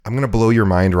I'm going to blow your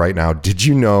mind right now. Did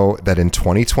you know that in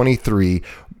 2023,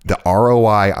 the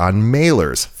ROI on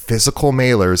mailers, physical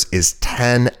mailers, is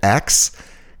 10x?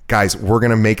 Guys, we're going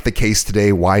to make the case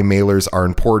today why mailers are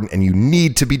important, and you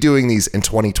need to be doing these in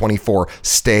 2024.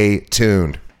 Stay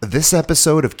tuned. This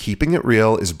episode of Keeping It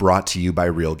Real is brought to you by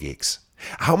Real Geeks.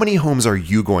 How many homes are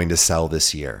you going to sell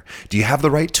this year? Do you have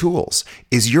the right tools?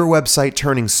 Is your website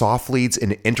turning soft leads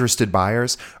into interested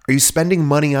buyers? Are you spending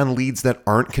money on leads that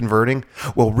aren't converting?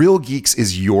 Well, Real Geeks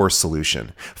is your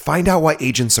solution. Find out why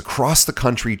agents across the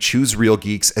country choose Real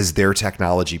Geeks as their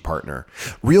technology partner.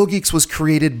 Real Geeks was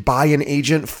created by an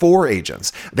agent for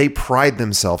agents. They pride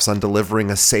themselves on delivering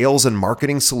a sales and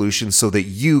marketing solution so that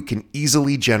you can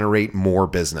easily generate more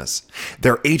business.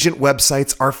 Their agent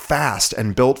websites are fast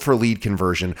and built for lead conversion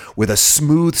with a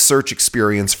smooth search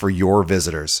experience for your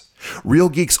visitors. Real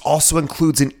Geeks also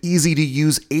includes an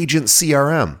easy-to-use agent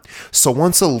CRM. So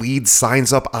once a lead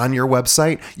signs up on your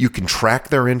website, you can track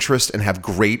their interest and have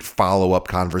great follow-up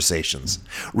conversations.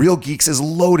 Real Geeks is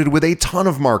loaded with a ton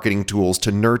of marketing tools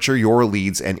to nurture your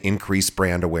leads and increase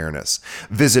brand awareness.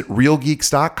 Visit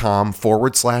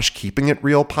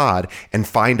realgeeks.com/keepingitrealpod and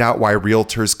find out why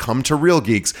realtors come to Real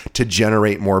Geeks to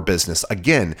generate more business.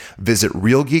 Again, visit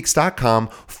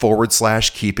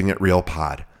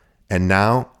realgeeks.com/keepingitrealpod. And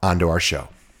now, on to our show.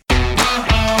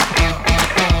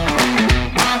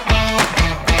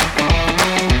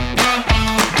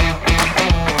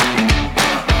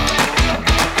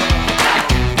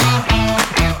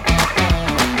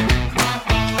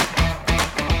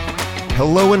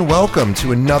 Hello and welcome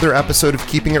to another episode of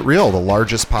Keeping It Real, the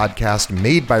largest podcast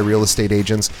made by real estate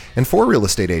agents and for real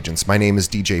estate agents. My name is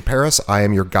DJ Paris. I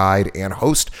am your guide and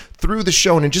host through the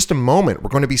show. And in just a moment,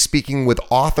 we're going to be speaking with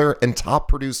author and top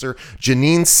producer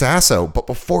Janine Sasso. But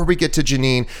before we get to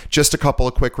Janine, just a couple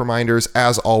of quick reminders.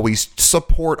 As always,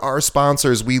 support our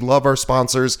sponsors. We love our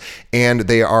sponsors, and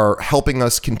they are helping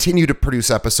us continue to produce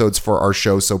episodes for our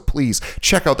show. So please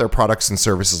check out their products and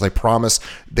services. I promise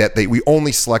that we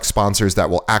only select sponsors that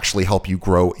will actually help you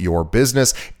grow your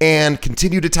business. And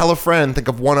continue to tell a friend. Think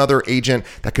of one other agent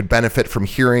that could benefit from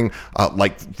hearing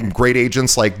from great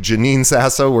agents like Janine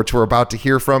Sasso, which we're about to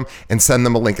hear from, and send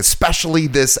them a link, especially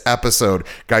this episode.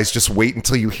 Guys, just wait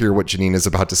until you hear what Janine is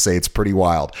about to say. It's pretty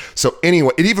wild. So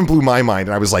anyway, it even blew my mind,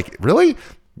 and I was like, really?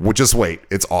 Well, just wait.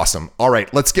 It's awesome. All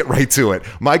right, let's get right to it.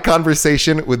 My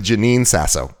conversation with Janine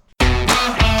Sasso.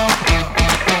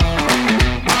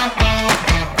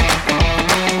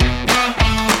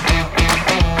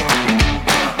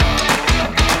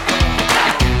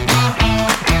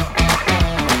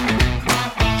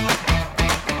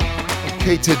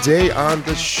 Okay, today on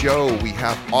the show, we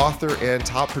have author and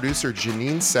top producer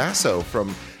Janine Sasso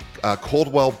from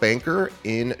Coldwell Banker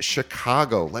in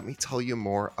Chicago. Let me tell you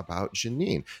more about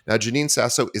Janine. Now, Janine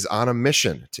Sasso is on a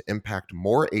mission to impact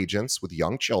more agents with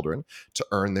young children to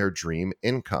earn their dream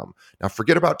income. Now,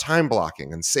 forget about time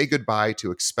blocking and say goodbye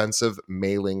to expensive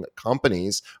mailer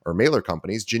companies.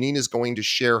 Janine is going to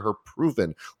share her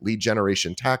proven lead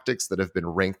generation tactics that have been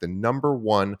ranked the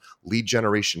 #1 lead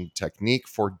generation technique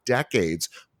for decades,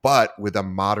 but with a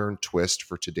modern twist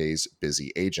for today's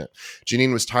busy agent.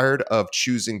 Janine was tired of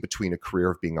choosing between a career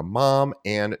of being a mom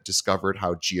and discovered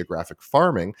how geographic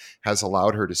farming has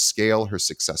allowed her to scale her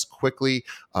success quickly,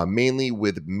 mainly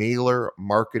with mailer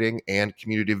marketing and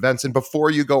community events. And before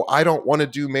you go, I don't want to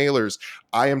do mailers,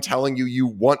 I am telling you, you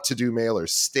want to do mailers.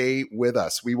 Stay with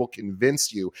us. We will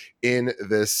convince you in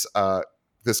this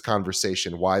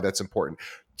conversation why that's important.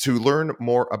 To learn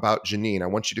more about Janine, I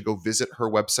want you to go visit her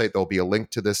website. There'll be a link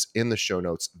to this in the show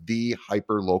notes.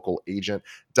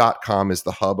 TheHyperLocalAgent.com is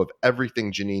the hub of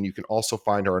everything Janine. You can also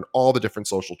find her on all the different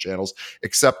social channels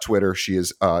except Twitter. She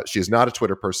is not a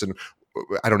Twitter person.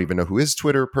 I don't even know who is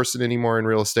Twitter person anymore in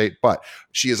real estate, but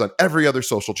she is on every other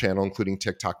social channel, including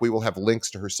TikTok. We will have links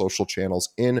to her social channels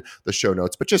in the show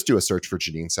notes, but just do a search for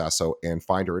Janine Sasso and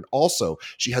find her. And also,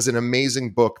 she has an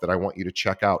amazing book that I want you to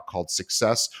check out called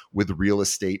Success with Real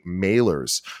Estate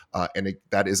Mailers.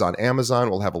 That is on Amazon.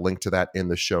 We'll have a link to that in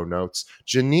the show notes.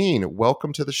 Janine,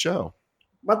 welcome to the show.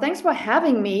 Well, thanks for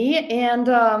having me and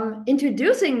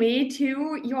introducing me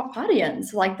to your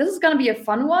audience. This is going to be a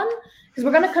fun one because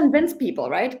we're going to convince people,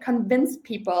 right? Convince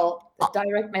people that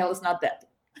direct mail is not dead.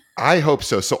 I hope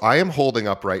so. So I am holding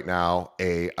up right now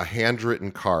a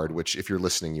handwritten card, which if you're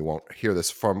listening, you won't hear this,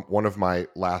 from one of my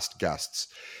last guests.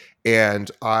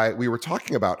 And we were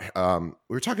talking about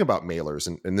mailers,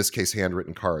 and in this case,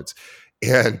 handwritten cards.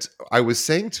 And I was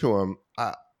saying to him,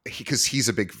 because he's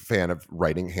a big fan of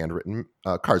writing handwritten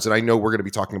cards. And I know we're going to be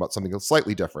talking about something that's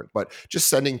slightly different, but just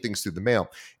sending things through the mail.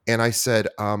 And I said,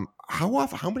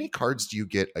 how many cards do you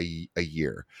get a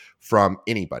year from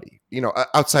anybody,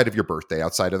 outside of your birthday,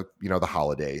 outside of, the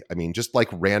holiday? I mean, just like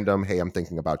random, hey, I'm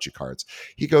thinking about you cards.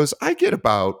 He goes, I get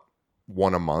about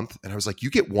one a month. And I was like,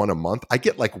 you get one a month? I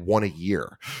get like one a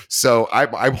year. So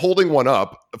I'm holding one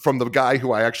up from the guy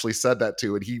who I actually said that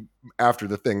to. And he, after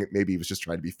the thing, maybe he was just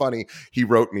trying to be funny, he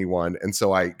wrote me one. And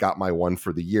so I got my one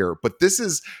for the year. But this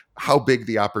is how big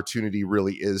the opportunity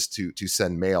really is to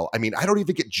send mail. I mean, I don't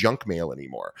even get junk mail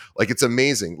anymore. Like, it's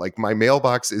amazing. Like, my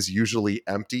mailbox is usually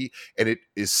empty, and it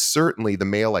is certainly, the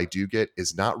mail I do get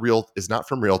is not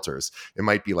from realtors. It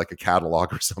might be like a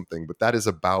catalog or something, but that is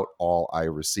about all I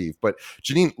receive. But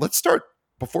Janine, let's start.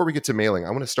 Before we get to mailing, I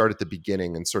want to start at the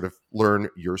beginning and sort of learn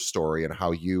your story and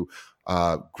how you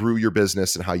grew your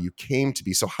business and how you came to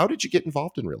be. So how did you get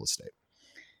involved in real estate?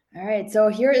 All right, so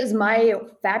here is my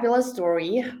fabulous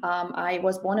story. I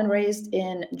was born and raised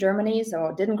in Germany,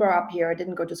 so didn't grow up here,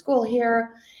 didn't go to school here.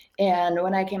 And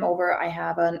when I came over, I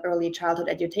have an early childhood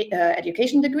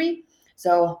education degree.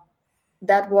 So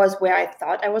that was where I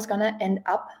thought I was going to end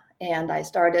up. And I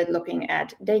started looking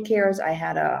at daycares. I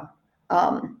had a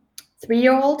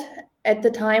 3-year-old at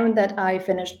the time that I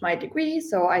finished my degree.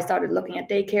 So I started looking at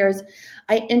daycares.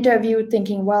 I interviewed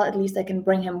thinking, well, at least I can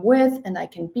bring him with and I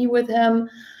can be with him.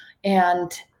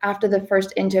 And after the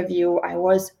first interview, I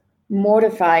was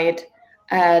mortified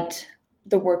at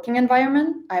the working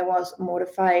environment. I was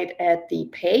mortified at the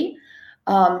pay.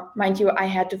 Mind you, I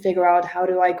had to figure out, how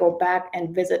do I go back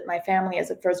and visit my family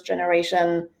as a first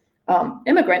generation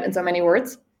immigrant, in so many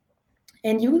words.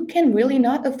 And you can really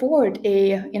not afford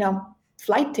a,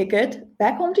 flight ticket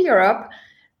back home to Europe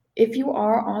if you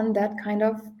are on that kind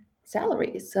of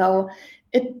salary. So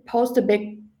it posed a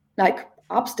big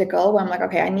obstacle where I'm like,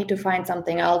 okay, I need to find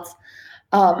something else.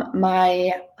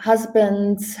 My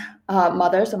husband's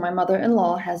mother, so my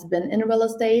mother-in-law, has been in real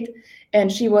estate,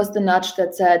 and she was the nudge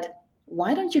that said,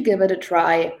 why don't you give it a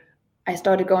try? I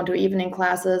started going to evening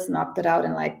classes, knocked it out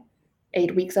in like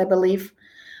 8 weeks, I believe,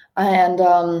 and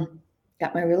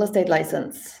got my real estate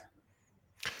license.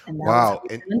 And that was how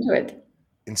we got into it.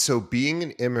 And so being an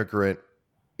immigrant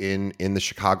in the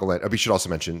Chicagoland, we should also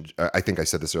mention, I think I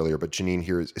said this earlier, but Janine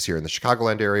here is here in the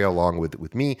Chicagoland area along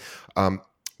with me.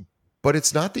 But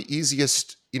it's not the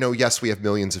easiest, yes, we have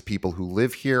millions of people who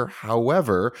live here.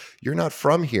 However, you're not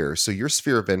from here. So your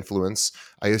sphere of influence,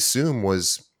 I assume,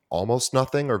 was almost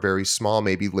nothing or very small,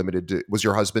 maybe limited to, was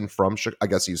your husband from, I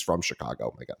guess he's from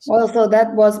Chicago, I guess. Well, so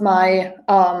that was my,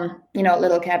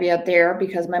 little caveat there,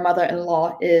 because my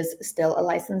mother-in-law is still a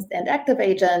licensed and active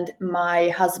agent. My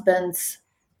husband's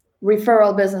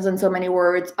referral business, in so many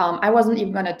words, I wasn't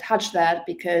even going to touch that,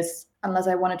 because unless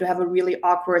I wanted to have a really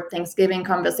awkward Thanksgiving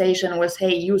conversation with,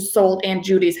 hey, you sold Aunt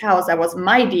Judy's house, that was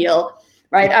my deal,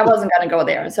 right? I wasn't going to go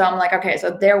there. So I'm like, okay,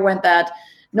 so there went that.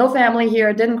 No family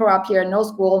here, didn't grow up here, no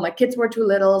school. My kids were too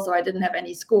little, so I didn't have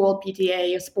any school,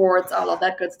 PTA, sports, all of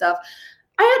that good stuff.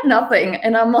 I had nothing.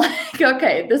 And I'm like,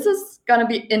 okay, this is going to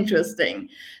be interesting.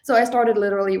 So I started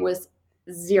literally with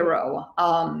zero.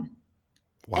 Wow.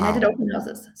 And I did open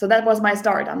houses. So that was my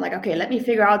start. I'm like, okay, let me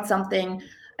figure out something.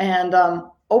 And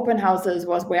open houses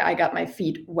was where I got my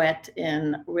feet wet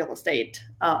in real estate,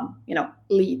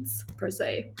 leads per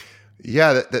se.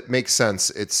 Yeah, that makes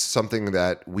sense. It's something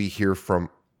that we hear from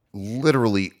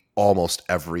literally almost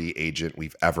every agent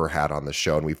we've ever had on the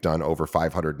show. And we've done over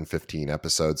 515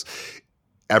 episodes.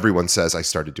 Everyone says, I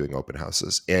started doing open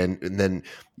houses. And then,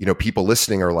 people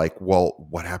listening are like, well,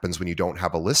 what happens when you don't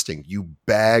have a listing? You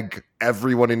beg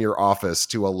everyone in your office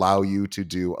to allow you to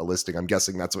do a listing. I'm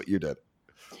guessing that's what you did.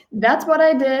 That's what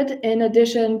I did, in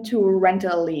addition to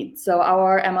rental leads. So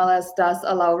our MLS does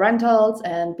allow rentals.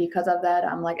 And because of that,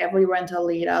 I'm like, every rental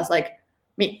lead, I was like,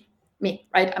 me,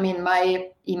 right? I mean, my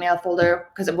email folder,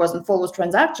 because it wasn't full with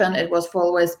transaction, it was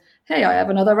full with, hey, I have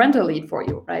another rental lead for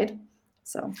you, right?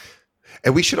 So.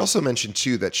 And we should also mention,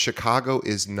 too, that Chicago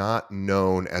is not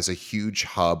known as a huge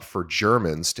hub for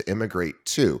Germans to immigrate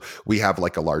to. We have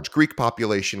like a large Greek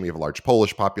population. We have a large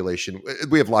Polish population.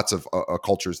 We have lots of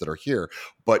cultures that are here.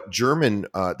 But German,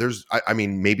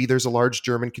 maybe there's a large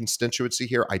German constituency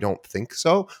here. I don't think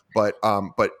so. But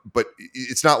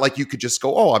it's not like you could just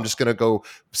go, oh, I'm just going to go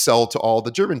sell to all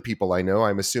the German people I know.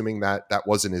 I'm assuming that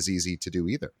wasn't as easy to do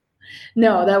either.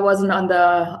 No, that wasn't on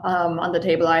the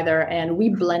table either. And we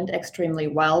blend extremely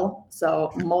well.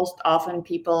 So most often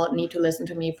people need to listen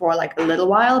to me for like a little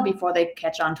while before they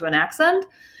catch on to an accent.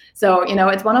 So,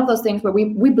 it's one of those things where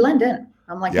we blend in.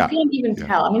 I'm like, you can't even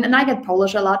tell. I mean, and I get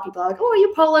Polish a lot. People are like, oh, are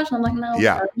you Polish? And I'm like, no.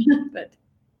 Yeah. But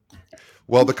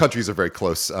Well, the countries are very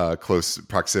close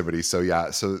proximity. So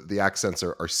yeah, so the accents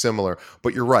are similar.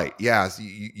 But you're right. Yeah,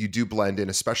 you do blend in,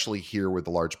 especially here with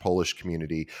the large Polish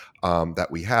community that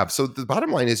we have. So the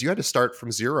bottom line is, you had to start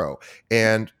from zero.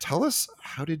 And tell us,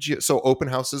 how did you? So open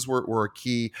houses were a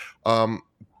key. Um,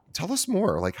 Tell us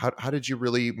more. Like, how did you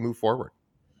really move forward?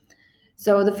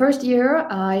 So the first year,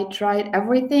 I tried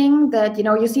everything that,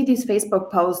 you see these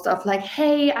Facebook posts of like,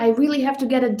 hey, I really have to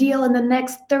get a deal in the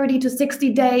next 30 to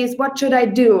 60 days. What should I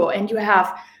do? And you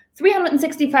have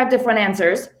 365 different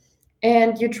answers,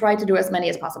 and you try to do as many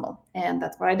as possible. And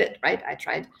that's what I did, right? I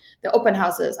tried the open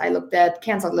houses. I looked at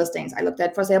canceled listings. I looked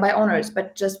at for sale by owners.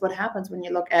 But just what happens when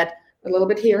you look at a little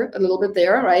bit here, a little bit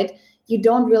there, right? You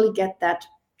don't really get that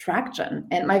traction.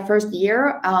 And my first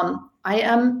year, I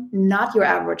am not your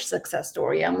average success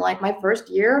story. I'm like, my first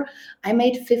year, I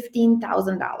made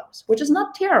 $15,000, which is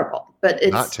not terrible, but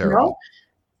Not terrible.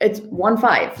 it's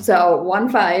 1.5. So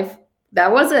 1.5,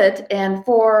 that was it. And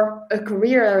for a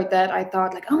career that I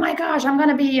thought like, oh my gosh, I'm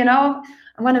gonna be, I'm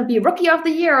gonna be rookie of the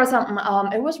year or something.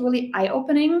 It was really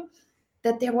eye-opening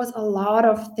that there was a lot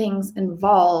of things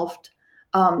involved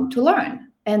to learn.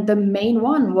 And the main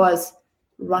one was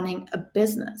running a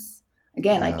business.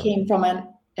 Again, I Yeah. came from an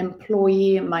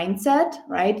employee mindset,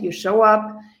 right? You show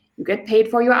up, you get paid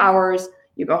for your hours,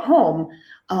 you go home.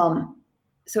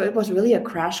 So it was really a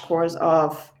crash course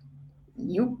of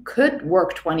you could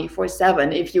work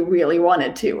 24/7 if you really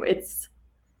wanted to. It's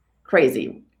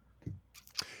crazy.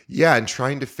 Yeah, and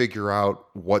trying to figure out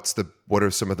what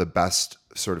are some of the best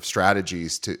sort of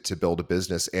strategies to build a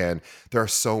business. And there are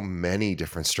so many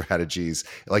different strategies,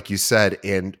 like you said.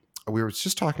 And we were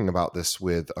just talking about this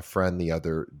with a friend the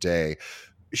other day.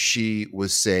 She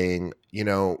was saying,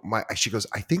 she goes,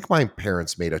 I think my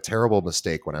parents made a terrible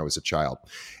mistake when I was a child,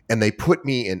 and they put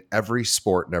me in every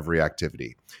sport and every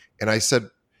activity. And I said,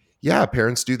 yeah,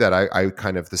 parents do that. I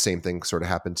kind of, the same thing sort of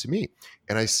happened to me.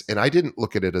 And I didn't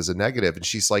look at it as a negative. And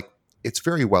she's like, it's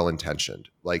very well intentioned.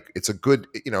 Like, it's a good,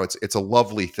 it's a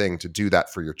lovely thing to do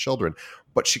that for your children.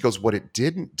 But she goes, what it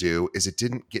didn't do is it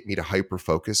didn't get me to hyper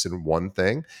focus in one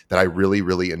thing that I really,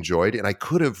 really enjoyed. And I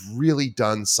could have really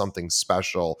done something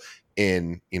special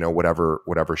in,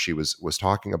 whatever she was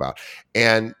talking about.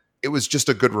 And it was just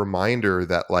a good reminder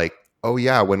that, like, oh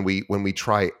yeah, when we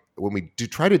do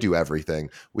try to do everything,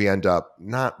 we end up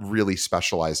not really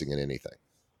specializing in anything.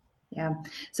 Yeah.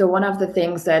 So one of the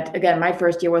things that, again, my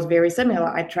first year was very similar.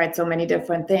 I tried so many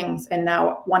different things. And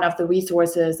now one of the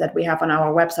resources that we have on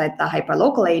our website, the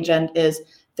Hyperlocal Agent, is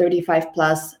 35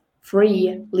 plus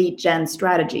free lead gen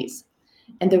strategies.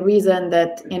 And the reason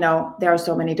that, there are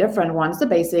so many different ones, the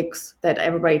basics that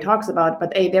everybody talks about,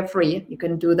 but they're free. You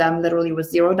can do them literally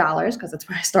with $0 because that's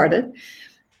where I started.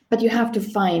 But you have to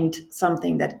find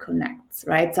something that connects,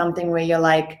 right? Something where you're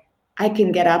like, I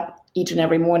can get up each and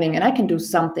every morning and I can do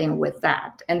something with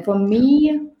that. And for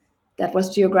me, that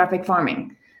was geographic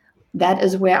farming. That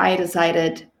is where I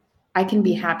decided I can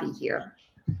be happy here.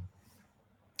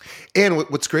 And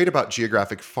what's great about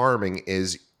geographic farming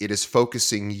is it is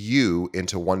focusing you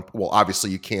into one. Well,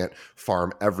 obviously you can't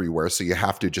farm everywhere, so you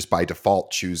have to just by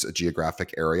default choose a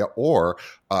geographic area, or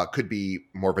could be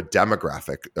more of a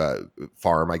demographic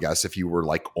farm. I guess if you were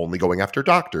like only going after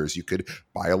doctors, you could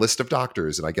buy a list of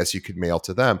doctors, and I guess you could mail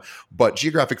to them. But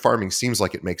geographic farming seems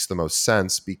like it makes the most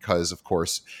sense because, of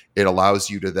course, it allows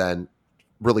you to then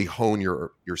really hone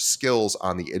your skills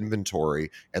on the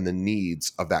inventory and the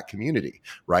needs of that community,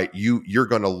 right? You're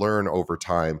going to learn over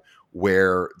time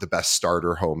where the best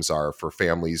starter homes are for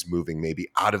families moving maybe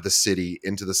out of the city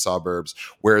into the suburbs,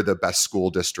 where the best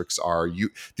school districts are.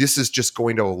 This is just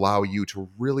going to allow you to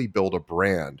really build a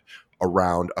brand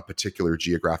around a particular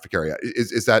geographic area.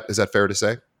 Is that fair to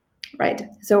say? Right.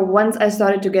 So once I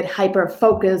started to get hyper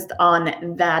focused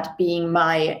on that being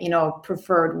my,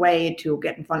 preferred way to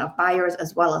get in front of buyers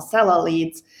as well as seller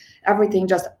leads, everything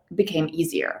just became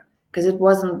easier because it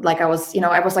wasn't like I was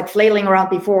like flailing around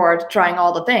before trying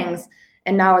all the things.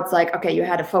 And now it's like, okay, you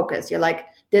had a focus. You're like,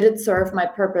 did it serve my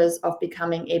purpose of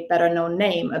becoming a better known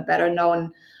name, a better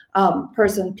known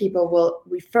person people will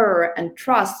refer and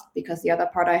trust? Because the other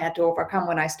part I had to overcome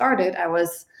when I started, I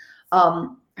was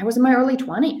in my early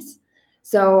 20s.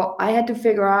 So I had to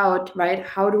figure out, right,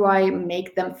 how do I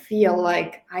make them feel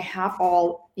like I have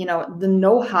all, the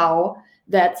know-how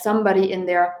that somebody in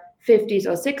their 50s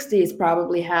or 60s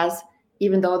probably has,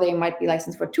 even though they might be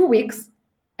licensed for 2 weeks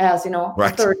as, a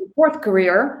Right. third or fourth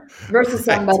career versus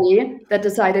Right. somebody that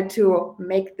decided to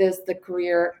make this the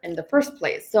career in the first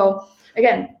place. So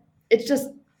again, it's just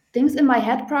things in my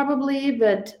head probably,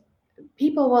 but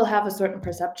people will have a certain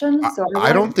perception. So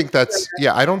I don't think that's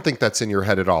I don't think that's in your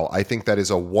head at all. I think that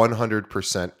is a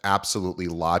 100% absolutely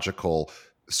logical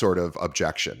sort of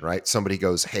objection, right? Somebody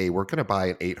goes, "Hey, we're going to buy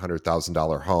an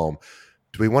 $800,000 home.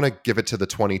 Do we want to give it to the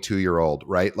 22-year-old?"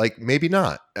 Right? Like maybe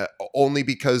not. Only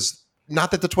because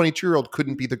not that the 22-year-old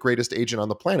couldn't be the greatest agent on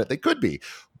the planet. They could be.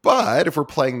 But if we're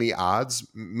playing the odds,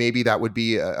 maybe that would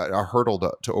be a hurdle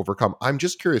to overcome. I'm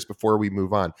just curious before we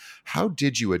move on, how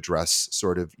did you address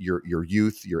sort of your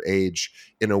youth, your age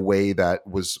in a way that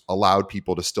was allowed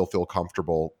people to still feel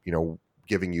comfortable,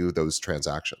 giving you those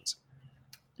transactions?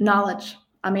 Knowledge.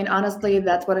 I mean, honestly,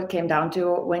 that's what it came down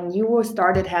to. When you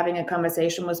started having a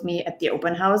conversation with me at the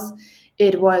open house,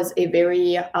 it was a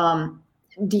very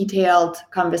detailed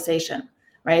conversation,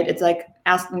 right? It's like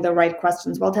asking the right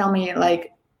questions. Well, tell me,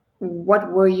 like,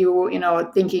 what were you,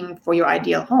 thinking for your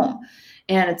ideal home?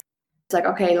 And it's like,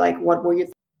 okay, like, what were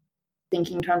you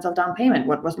thinking in terms of down payment?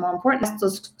 What was more important? Ask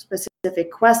those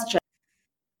specific questions.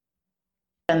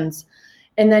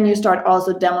 And then you start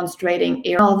also demonstrating.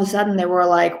 All of a sudden, they were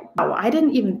like, wow, I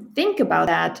didn't even think about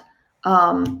that.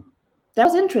 That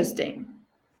was interesting.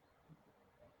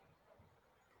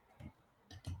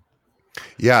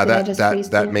 Yeah,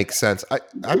 that makes sense.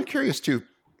 I'm curious too.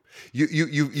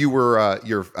 You were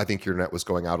I think your net was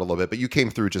going out a little bit, but you came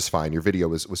through just fine. Your video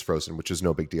was frozen, which is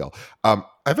no big deal. I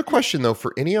have a question though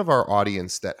for any of our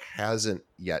audience that hasn't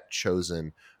yet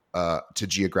chosen to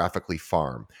geographically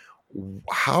farm.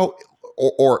 How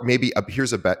or maybe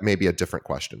here's maybe a different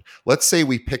question. Let's say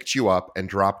we picked you up and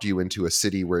dropped you into a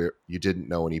city where you didn't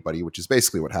know anybody, which is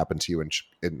basically what happened to you in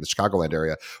the Chicagoland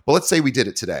area. But let's say we did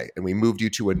it today and we moved you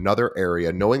to another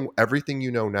area, knowing everything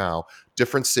you know now,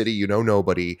 different city, you know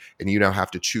nobody, and you now have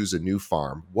to choose a new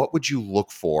farm. What would you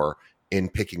look for in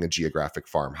picking a geographic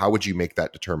farm? How would you make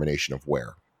that determination of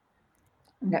where?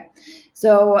 Okay,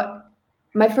 so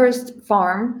my first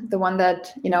farm, the one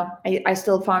that, I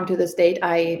still farm to this date,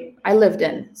 I lived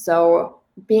in. So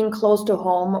being close to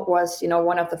home was,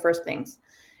 one of the first things.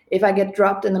 If I get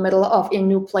dropped in the middle of a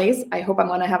new place, I hope I'm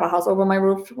going to have a house over my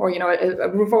roof or, a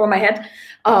roof over my head.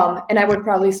 And I would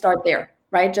probably start there,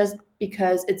 right? Just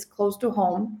because it's close to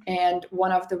home. And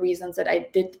one of the reasons that I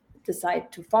did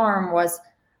decide to farm was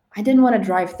I didn't want to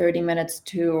drive 30 minutes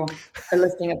to a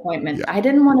listing appointment. Yeah. I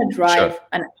didn't want to drive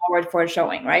an hour for a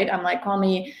showing, right? I'm like, call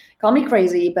me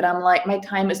crazy, but I'm like, my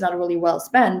time is not really well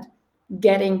spent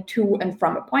getting to and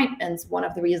from appointments. One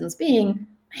of the reasons being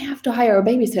I have to hire a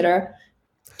babysitter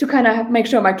to kind of make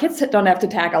sure my kids don't have to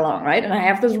tag along, right? And I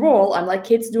have this rule. I'm like,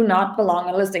 kids do not belong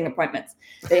on listing appointments.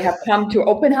 They have come to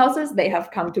open houses. They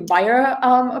have come to buyer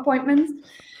appointments.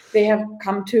 They have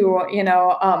come to,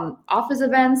 office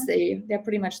events. They're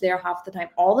pretty much there half the time,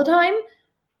 all the time,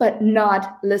 but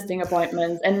not listing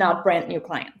appointments and not brand new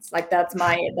clients. Like that's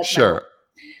sure.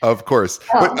 Of course.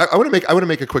 But I want to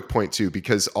make a quick point too,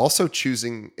 because also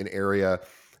choosing an area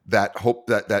that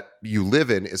you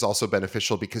live in is also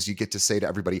beneficial because you get to say to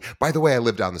everybody, by the way, I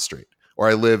live down the street, or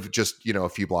I live just, a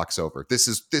few blocks over. This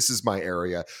is my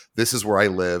area. This is where I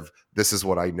live. This is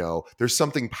what I know. There's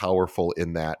something powerful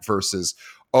in that versus,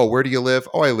 oh, where do you live?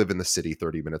 Oh, I live in the city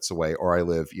 30 minutes away, or I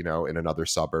live, in another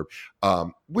suburb,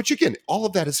 which again, all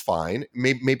of that is fine.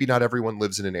 Maybe not everyone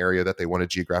lives in an area that they want to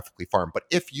geographically farm, but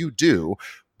if you do,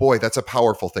 boy, that's a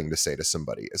powerful thing to say to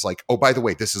somebody. It's like, oh, by the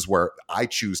way, this is where I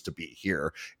choose to be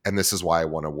here. And this is why I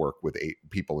want to work with 8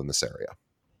 people in this area.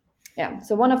 Yeah.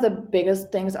 So one of the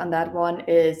biggest things on that one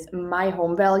is my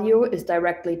home value is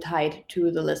directly tied to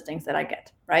the listings that I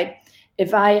get, right?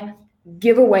 If I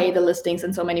give away the listings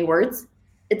in so many words,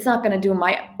 it's not going to do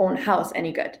my own house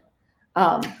any good.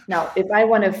 Now, if I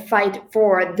want to fight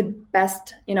for the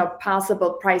best,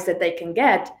 possible price that they can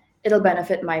get, it'll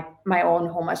benefit my own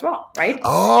home as well, right?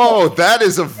 Oh, that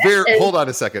is hold on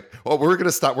a second. Well, we're going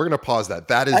to stop. We're going to pause that.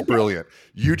 That is brilliant.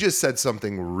 You just said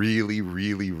something really,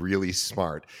 really, really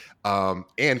smart. And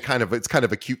it's kind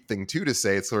of a cute thing too to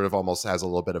say. It sort of almost has a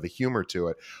little bit of a humor to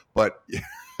it, but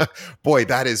boy,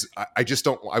 that is,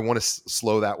 I want to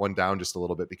slow that one down just a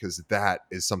little bit because that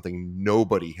is something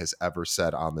nobody has ever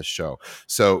said on the show.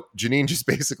 So Janine just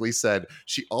basically said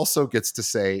she also gets to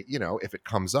say, if it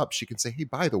comes up, she can say, hey,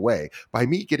 by the way, by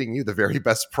me getting you the very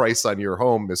best price on your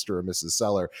home, Mr. or Mrs.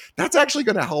 Seller, that's actually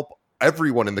going to help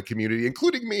everyone in the community,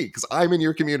 including me, because I'm in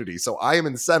your community. So I am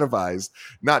incentivized,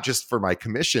 not just for my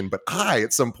commission, but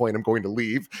at some point, I'm going to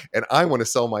leave and I want to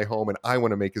sell my home and I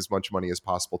want to make as much money as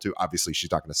possible too. Obviously,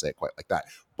 she's not going to say it quite like that,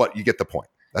 but you get the point.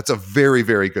 That's a very,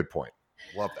 very good point.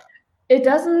 Love that. It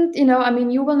doesn't,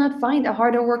 you will not find a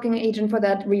harder working agent for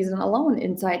that reason alone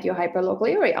inside your hyper-local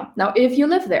area. Now, if you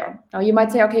live there, now you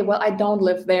might say, okay, well, I don't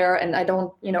live there and I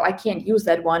don't, I can't use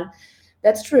that one.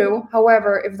 That's true.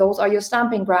 However, if those are your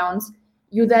stomping grounds,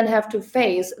 you then have to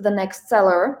face the next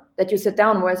seller that you sit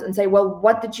down with and say, well,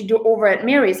 what did you do over at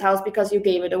Mary's house because you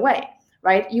gave it away,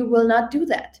 right? You will not do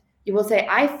that. You will say,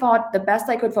 I fought the best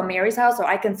I could for Mary's house, so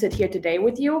I can sit here today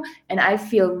with you, and I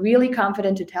feel really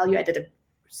confident to tell you I did a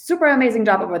super amazing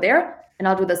job over there, and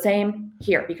I'll do the same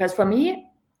here, because for me,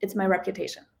 it's my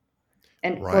reputation.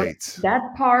 And Right. for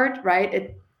that part,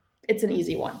 right, it's an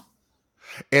easy one.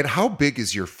 And how big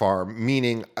is your farm?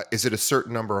 Meaning, is it a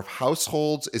certain number of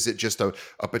households? Is it just a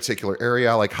particular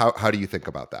area? Like, how do you think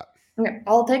about that? Okay,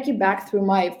 I'll take you back through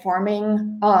my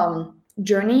farming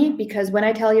journey, because when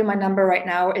I tell you my number right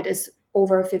now, it is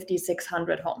over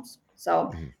 5,600 homes.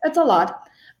 So that's a lot.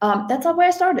 That's not where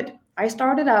I started. I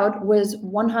started out with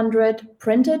 100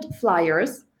 printed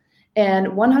flyers,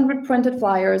 and 100 printed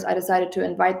flyers, I decided to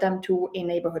invite them to a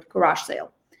neighborhood garage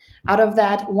sale. Out of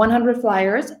that 100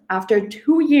 flyers, after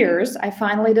 2 years, I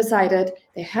finally decided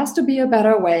there has to be a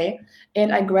better way.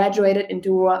 And I graduated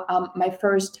into my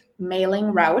first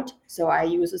mailing route. So I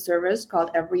use a service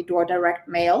called Every Door Direct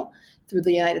Mail through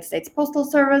the United States Postal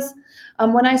Service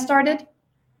when I started.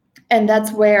 And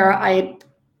that's where I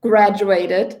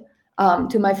graduated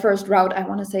to my first route, I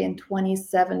want to say in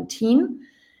 2017.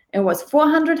 It was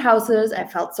 400 houses. I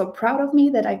felt so proud of me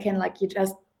that I can, like, you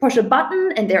just push a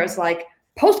button and there's like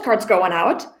postcards going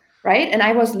out, right? And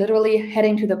I was literally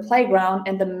heading to the playground,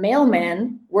 and the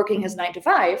mailman working his 9 to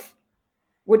 5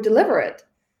 would deliver it.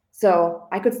 So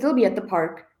I could still be at the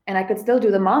park, and I could still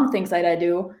do the mom things that I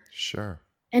do. Sure.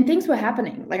 And things were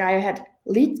happening. Like, I had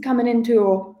leads coming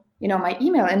into, my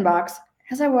email inbox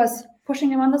as I was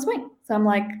pushing them on the swing. So I'm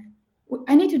like,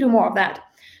 I need to do more of that.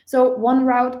 So one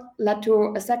route led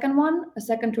to a second one, a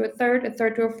second to a third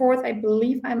to a fourth. I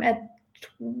believe I'm at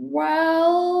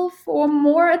 12 or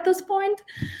more at this point.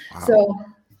 Wow. So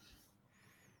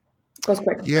it goes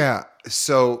quick. Yeah.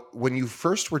 So when you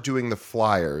first were doing the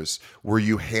flyers, were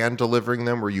you hand delivering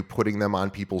them? Were you putting them on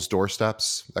people's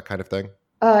doorsteps, that kind of thing?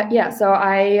 Yeah. So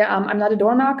I'm not a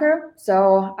door knocker.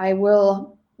 So I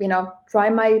will, try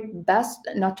my best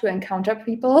not to encounter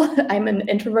people. I'm an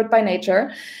introvert by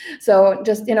nature. So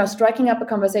just, striking up a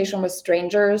conversation with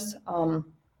strangers,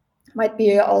 might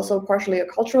be also partially a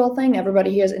cultural thing.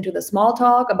 Everybody here is into the small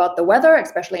talk about the weather,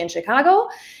 especially in Chicago.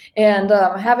 And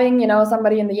having,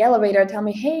 somebody in the elevator tell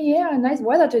me, hey, yeah, nice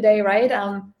weather today, right?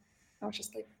 I was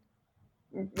just like,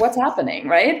 what's happening,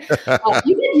 right?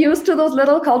 You get used to those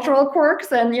little cultural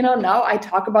quirks. And, now I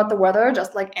talk about the weather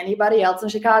just like anybody else in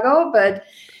Chicago. But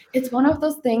it's one of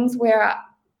those things where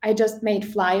I just made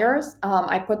flyers.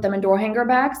 I put them in door hanger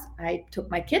bags. I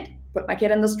took my kid, put my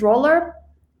kid in the stroller,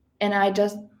 and I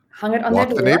just hung it on their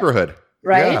door, the neighborhood,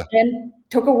 right? Yeah. And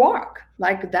took a walk.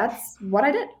 Like, that's what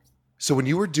I did. So when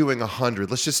you were doing 100,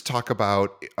 let's just talk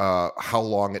about how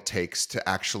long it takes to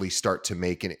actually start to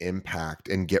make an impact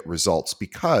and get results,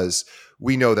 because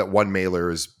we know that one mailer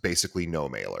is basically no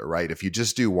mailer, right? If you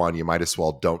just do one, you might as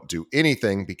well don't do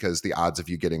anything, because the odds of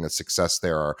you getting a success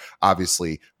there are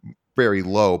obviously very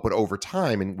low, but over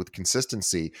time and with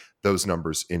consistency, those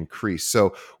numbers increase.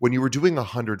 So when you were doing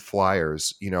 100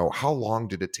 flyers, how long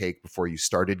did it take before you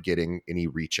started getting any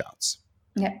reach outs?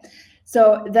 Yeah.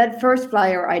 So that first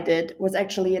flyer I did was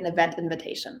actually an event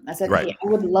invitation. I said, right. Hey, I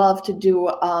would love to do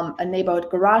a neighborhood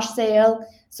garage sale.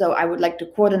 So I would like to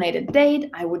coordinate a date.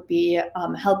 I would be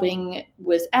helping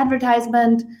with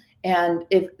advertisement. And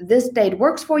if this date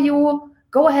works for you,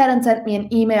 go ahead and send me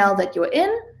an email that you're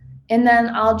in, and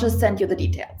then I'll just send you the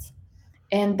details.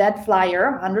 And that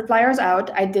flyer, 100 flyers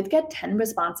out, I did get 10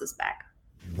 responses back.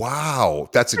 Wow,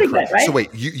 that's incredible. Right? So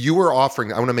wait, you were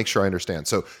offering, I want to make sure I understand.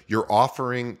 So you're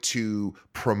offering to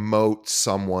promote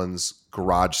someone's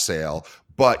garage sale,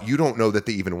 but you don't know that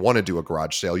they even want to do a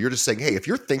garage sale. You're just saying, hey, if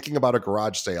you're thinking about a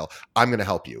garage sale, I'm going to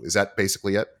help you. Is that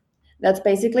basically it? That's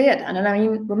basically it. And I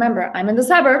mean, remember, I'm in the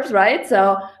suburbs, right?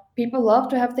 So people love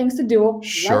to have things to do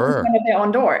sure. right in front of their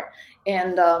own door.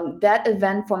 And that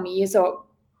event for me, so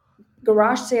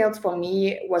garage sales for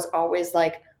me was always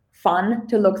like fun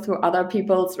to look through other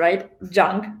people's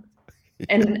junk.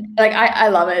 And like, I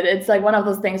love it. It's like one of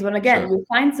those things when, again, sure. You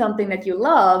find something that you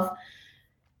love,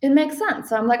 it makes sense.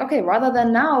 So I'm like, okay, rather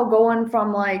than now going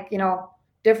from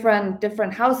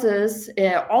different houses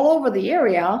all over the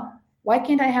area, why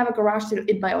can't I have a garage sale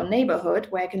in my own neighborhood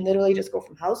where I can literally just go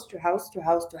from house to house to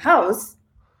house to house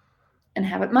and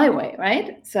have it my way,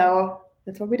 right? So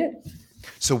that's what we did.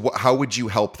 So how would you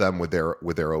help them with their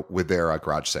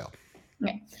garage sale?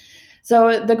 Okay.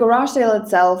 So the garage sale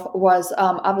itself was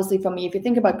obviously, for me, if you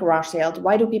think about garage sales,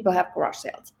 why do people have garage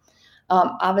sales?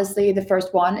 Obviously, the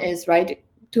first one is,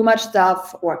 too much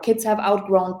stuff, or kids have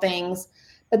outgrown things.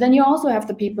 But then you also have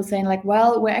the people saying like,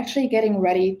 well, we're actually getting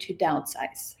ready to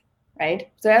downsize,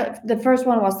 right? So the first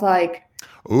one was like,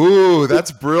 ooh,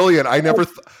 that's brilliant. I never,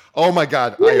 oh my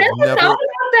God, you never thought about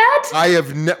that? I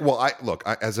have well, I look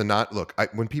I, as a not look. I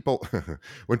when people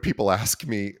when people ask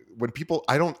me when people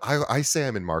I say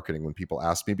I'm in marketing when people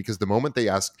ask me because the moment they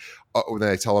ask when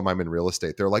I tell them I'm in real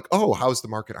estate, they're like, oh, how's the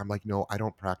market? I'm like, no, I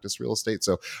don't practice real estate,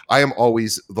 so I am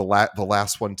always the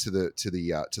last one to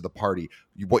the party.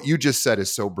 What you just said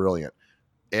is so brilliant.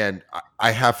 And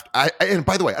and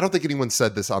by the way, I don't think anyone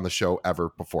said this on the show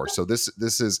ever before. So this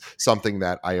is something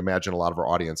that I imagine a lot of our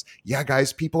audience. Yeah,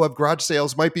 guys, people have garage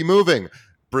sales might be moving.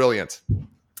 Brilliant.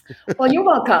 Well, you're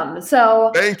welcome.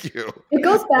 So thank you. It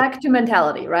goes back to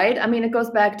mentality, right? I mean, it goes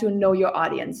back to know your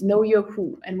audience, know your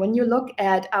who. And when you look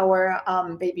at our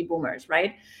baby boomers,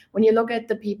 right? When you look at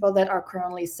the people that are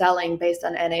currently selling based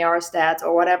on NAR stats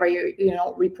or whatever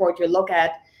report you look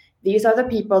at, these are the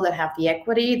people that have the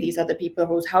equity. These are the people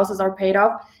whose houses are paid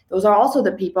off. Those are also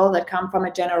the people that come from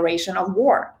a generation of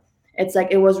war. It's like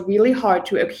it was really hard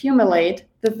to accumulate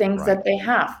the things that they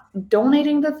have.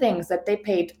 Donating the things that they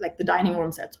paid, like the dining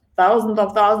room sets, thousands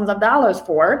of dollars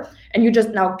for, and you just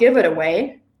now give it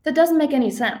away, that doesn't make any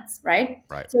sense, right?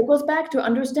 So it goes back to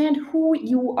understand who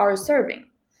you are serving.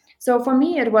 So for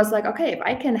me, it was like, okay, if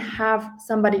I can have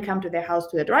somebody come to their house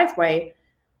to the driveway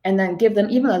and then give them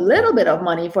even a little bit of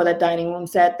money for that dining room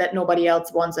set that nobody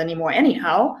else wants anymore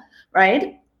anyhow,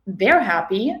 right? They're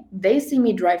happy. They see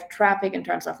me drive traffic in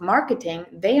terms of marketing.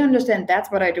 They understand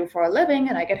that's what I do for a living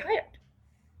and I get hired.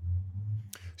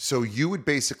 So you would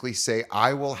basically say,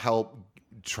 I will help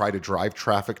try to drive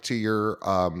traffic to your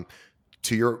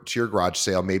garage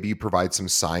sale. Maybe you provide some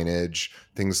signage,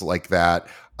 things like that.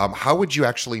 How would you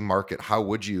actually market? How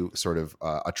would you sort of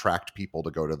attract people to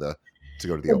go to the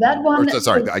so that one,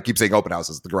 I keep saying open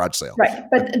houses, the garage sale. Right.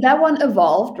 But that one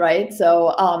evolved, right?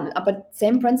 So, but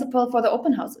same principle for the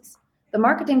open houses. The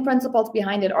marketing principles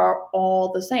behind it are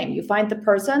all the same. You find the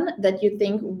person that you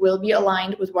think will be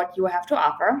aligned with what you have to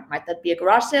offer. Might that be a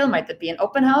garage sale? Might that be an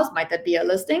open house? Might that be a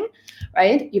listing,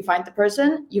 right? You find the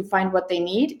person, you find what they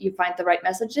need, you find the right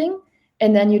messaging,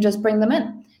 and then you just bring them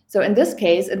in. So in this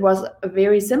case, it was a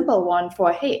very simple one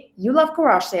for, hey, you love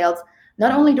garage sales.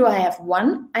 Not only do I have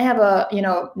one, I have a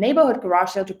neighborhood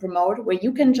garage sale to promote where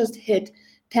you can just hit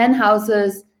 10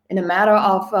 houses in a matter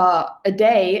of a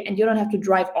day, and you don't have to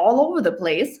drive all over the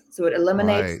place. So it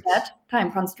eliminates that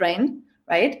time constraint,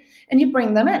 right? And you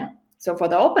bring them in. So for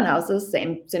the open houses,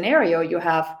 same scenario. You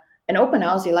have an open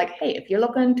house. You're like, hey, if you're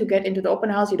looking to get into the open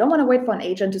house, you don't want to wait for an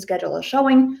agent to schedule a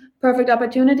showing. Perfect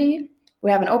opportunity. We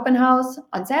have an open house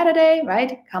on Saturday,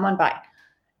 right? Come on by.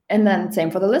 And then same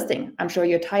for the listing. I'm sure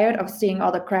you're tired of seeing all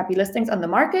the crappy listings on the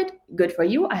market. Good for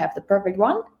you. I have the perfect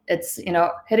one. It's,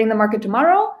 hitting the market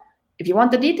tomorrow. If you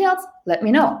want the details, let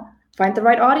me know. Find the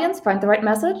right audience, find the right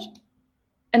message,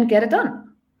 and get it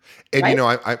done. And,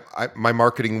 I my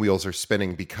marketing wheels are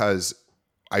spinning because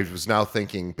I was now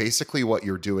thinking basically what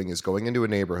you're doing is going into a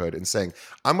neighborhood and saying,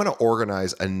 I'm going to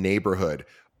organize a neighborhood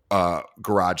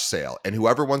garage sale, and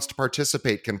whoever wants to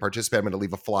participate can participate. I'm going to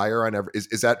leave a flyer on every.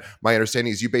 Is that my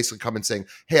understanding? Is you basically come and saying,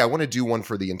 "Hey, I want to do one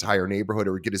for the entire neighborhood,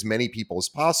 or get as many people as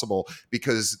possible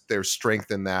because there's strength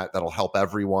in that. That'll help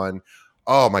everyone."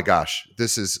 Oh my gosh,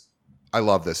 I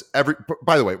love this.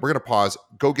 By the way, we're going to pause,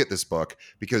 go get this book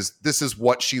because this is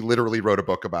what she literally wrote a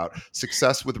book about.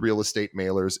 Success with Real Estate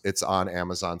Mailers. It's on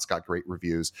Amazon. It's got great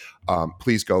reviews.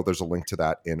 Please go. There's a link to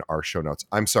that in our show notes.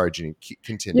 I'm sorry, Janine,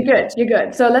 continue. You're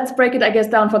good. So let's break it, I guess,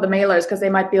 down for the mailers because they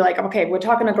might be like, okay, we're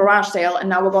talking a garage sale and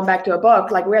now we're going back to a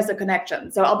book. Like, where's the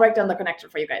connection? So I'll break down the connection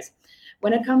for you guys.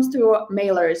 When it comes to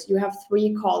mailers, you have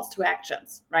 3 calls to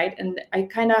actions, right? And I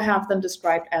kind of have them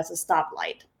described as a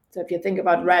stoplight. So if you think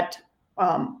about red,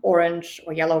 orange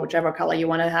or yellow, whichever color you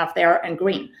want to have there, and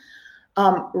green.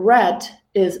 Red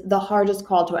is the hardest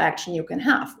call to action you can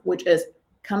have, which is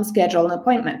come schedule an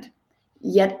appointment.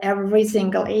 Yet every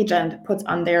single agent puts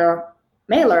on their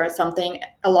mailer something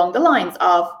along the lines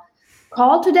of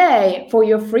call today for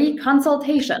your free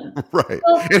consultation. Right.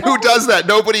 Well, and who does that?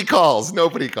 Nobody calls. I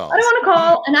don't want to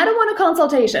call and I don't want a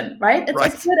consultation, right? It's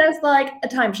as good as like a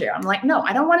timeshare. I'm like, no,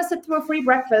 I don't want to sit through a free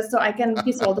breakfast so I can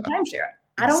be sold a timeshare.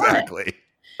 I don't want it.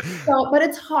 So, but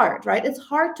it's hard, right? It's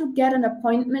hard to get an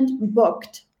appointment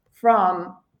booked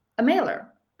from a mailer,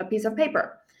 a piece of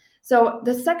paper. So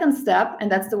the second step,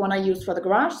 and that's the one I used for the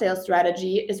garage sale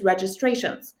strategy, is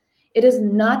registrations. It is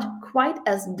not quite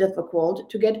as difficult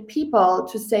to get people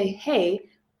to say, hey,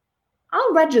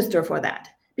 I'll register for that.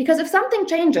 Because if something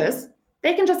changes,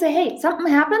 they can just say, hey, something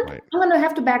happened. Right. I'm going to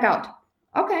have to back out.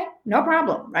 Okay, no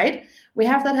problem, right? We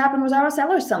have that happen with our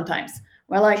sellers sometimes.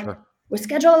 We're like, sure. we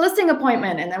schedule a listing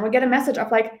appointment, and then we get a message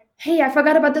of like, hey, I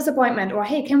forgot about this appointment, or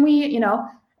hey, can we,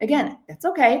 again, that's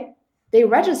okay. They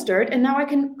registered, and now I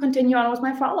can continue on with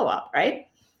my follow-up, right?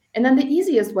 And then the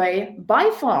easiest way by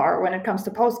far when it comes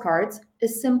to postcards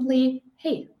is simply,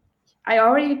 hey, I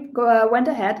already went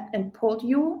ahead and pulled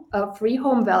you a free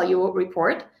home value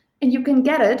report, and you can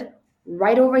get it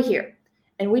right over here.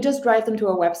 And we just drive them to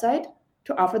a website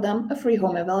to offer them a free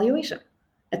home evaluation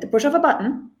at the push of a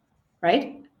button,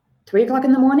 right? 3 o'clock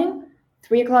in the morning,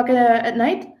 3 o'clock at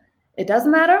night, it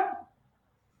doesn't matter.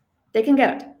 They can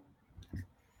get it.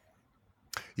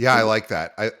 Yeah, I like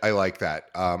that. I like that.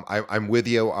 I'm with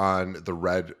you on the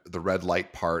red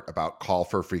light part about call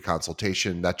for a free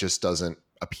consultation. That just doesn't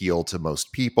appeal to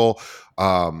most people.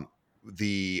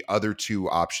 The other two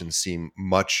options seem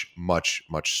much, much,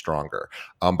 much stronger.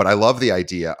 But I love the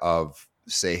idea of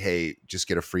say, hey, just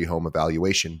get a free home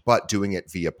evaluation, but doing it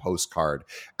via postcard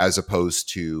as opposed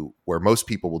to where most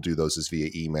people will do those is via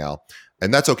email.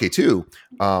 And that's okay too.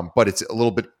 But it's a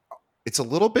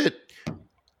little bit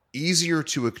easier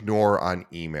to ignore on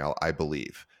email, I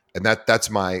believe. And that's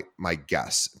my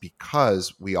guess,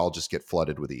 because we all just get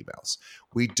flooded with emails.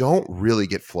 We don't really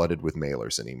get flooded with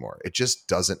mailers anymore. It just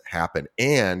doesn't happen.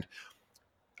 And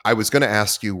I was going to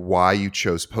ask you why you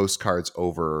chose postcards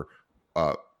over,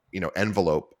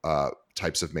 envelope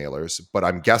types of mailers, but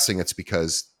I'm guessing it's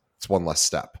because it's one less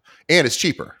step and it's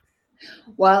cheaper.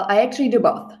 Well, I actually do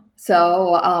both.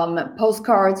 So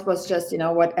postcards was just,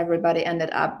 what everybody ended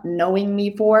up knowing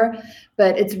me for,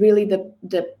 but it's really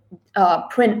the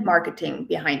print marketing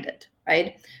behind it,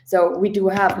 right? So we do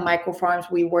have micro farms.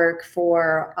 We work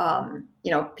for,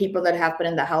 people that have been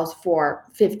in the house for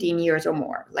 15 years or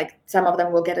more. Like some of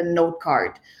them will get a note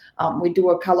card. We do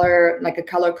a color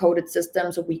coded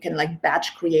system, so we can like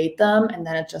batch create them. And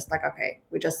then it's just like, okay,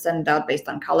 we just send it out based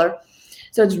on color.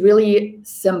 So it's really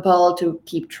simple to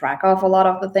keep track of a lot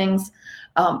of the things.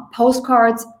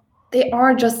 Postcards, they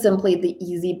are just simply the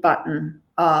easy button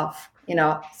of,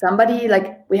 somebody,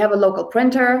 like we have a local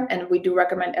printer, and we do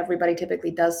recommend everybody typically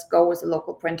does go with a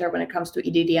local printer when it comes to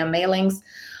EDDM mailings,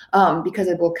 because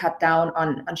it will cut down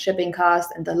on shipping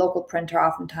costs, and the local printer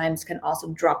oftentimes can also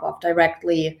drop off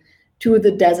directly to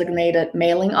the designated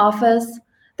mailing office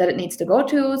that it needs to go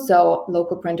to. So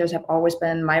local printers have always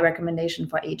been my recommendation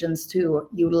for agents to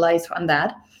utilize on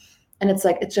that. And it's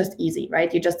just easy,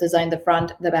 right? You just design the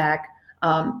front, the back,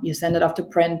 you send it off to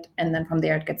print, and then from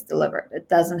there it gets delivered. It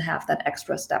doesn't have that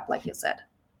extra step, like you said.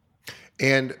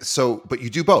 And so, but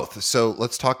you do both. So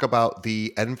let's talk about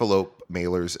the envelope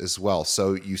mailers as well.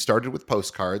 So you started with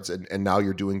postcards, and now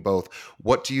you're doing both.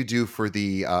 What do you do for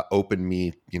the open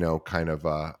me,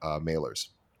 mailers?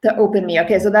 The open me.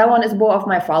 Okay, so that one is more of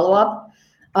my follow-up.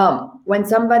 When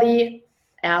somebody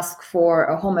asks for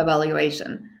a home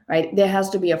evaluation, right, there has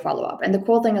to be a follow-up. And the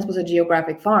cool thing is with a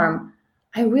geographic farm,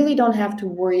 I really don't have to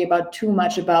worry about too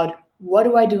much about what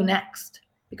do I do next?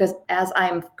 Because as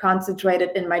I'm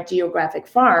concentrated in my geographic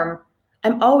farm,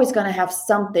 I'm always going to have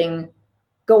something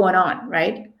going on,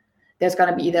 right? There's going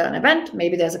to be either an event,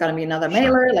 maybe there's going to be another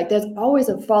mailer. Like there's always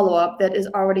a follow-up that is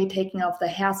already taking off the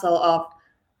hassle of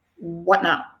what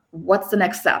now? What's the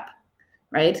next step,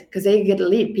 right? Because they get a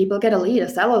lead. People get a lead,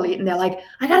 sell a lead, and they're like,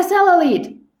 I got to sell a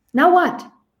lead. Now what?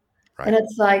 Right. And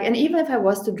it's like, and even if I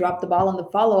was to drop the ball on the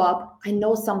follow-up, I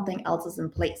know something else is in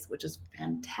place, which is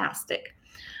fantastic.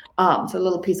 So a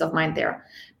little peace of mind there.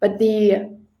 But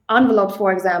the envelopes,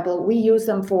 for example, we use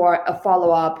them for a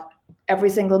follow-up every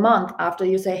single month after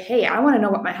you say, hey, I want to know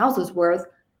what my house is worth.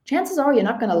 Chances are you're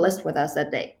not going to list with us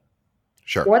that day.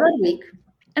 Sure. Or that week.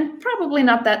 And probably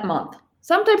not that month.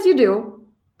 Sometimes you do,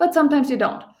 but sometimes you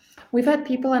don't. We've had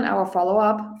people in our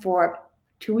follow-up for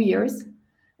 2 years.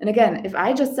 And again, if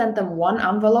I just sent them one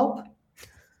envelope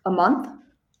a month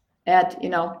at,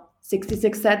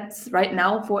 66 cents right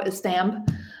now for a stamp.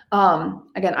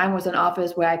 Again, I'm with an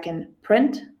office where I can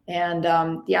print, and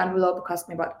the envelope cost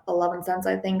me about 11 cents,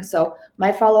 I think. So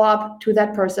my follow-up to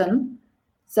that person,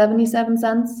 77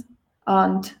 cents.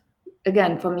 And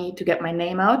again, for me to get my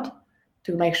name out,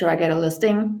 to make sure I get a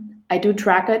listing. I do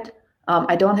track it.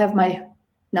 I don't have my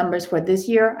numbers for this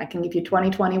year. I can give you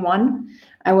 2021.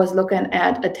 I was looking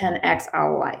at a 10x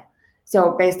ROI.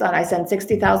 So based on, I sent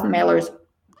 60,000 mailers.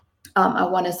 I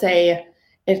want to say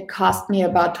it cost me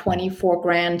about 24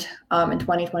 grand in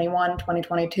 2021,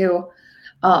 2022.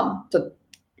 So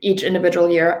each individual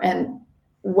year, and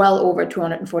well over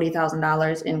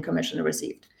 $240,000 in commission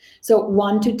received. So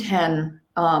 1 to 10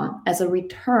 as a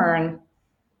return,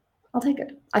 I'll take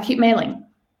it. I keep mailing.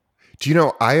 Do you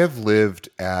know, I have lived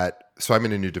so I'm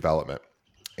in a new development,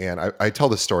 and I tell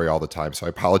this story all the time, so I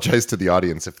apologize to the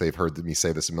audience if they've heard me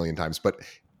say this a million times, but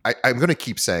I'm going to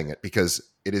keep saying it because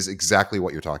it is exactly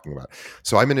what you're talking about.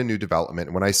 So I'm in a new development.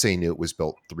 And when I say new, it was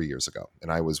built 3 years ago.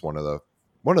 And I was one of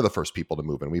the first people to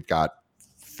move in. We've got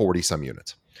 40 some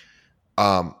units.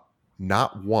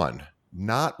 Not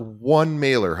one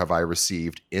mailer have I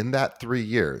received in that 3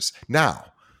 years. Now,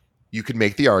 you could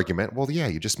make the argument, well, yeah,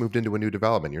 you just moved into a new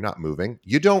development. You're not moving.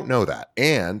 You don't know that.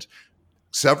 And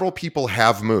several people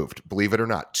have moved, believe it or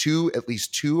not. At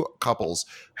least two couples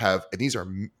have, and these are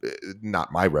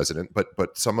not my resident,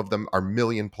 but some of them are $1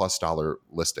 million+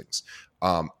 listings.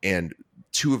 And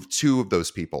two of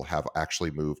those people have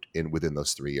actually moved in within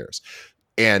those 3 years.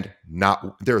 And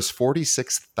there's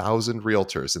 46,000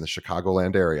 realtors in the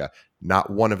Chicagoland area. Not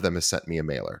one of them has sent me a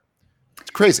mailer.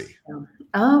 It's crazy.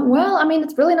 Well, I mean,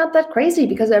 it's really not that crazy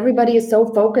because everybody is so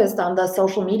focused on the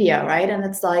social media, right? And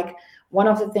it's like, one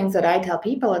of the things that I tell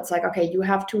people, it's like, okay, you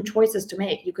have two choices to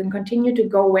make. You can continue to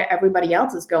go where everybody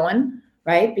else is going,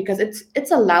 right? Because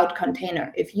it's a loud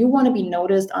container. If you want to be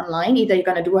noticed online, either you're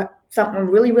going to do something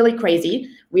really, really crazy.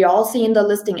 We all seen the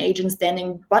listing agent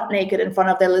standing butt naked in front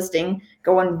of their listing,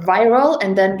 going viral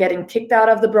and then getting kicked out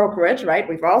of the brokerage, right?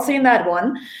 We've all seen that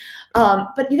one.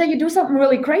 But either you do something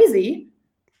really crazy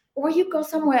or you go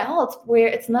somewhere else where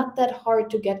it's not that hard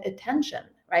to get attention,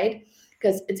 right?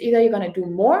 Because it's either you're going to do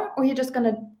more or you're just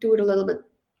going to do it a little bit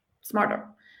smarter.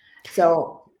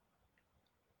 So.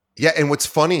 Yeah. And what's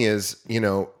funny is,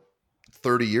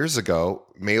 30 years ago,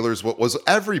 mailers, what was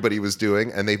everybody was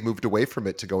doing, and they've moved away from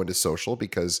it to go into social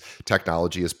because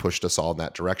technology has pushed us all in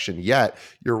that direction. Yet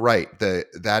you're right.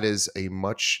 That is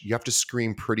you have to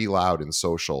scream pretty loud in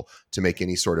social to make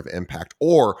any sort of impact,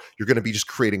 or you're going to be just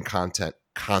creating content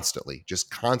constantly,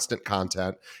 just constant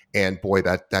content. And boy,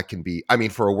 that can be, I mean,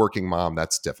 for a working mom,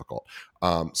 that's difficult.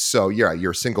 So yeah,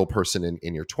 you're a single person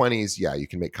in your 20s. Yeah, you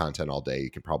can make content all day. You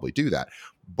can probably do that.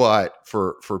 But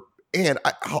and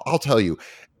I'll tell you,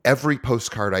 every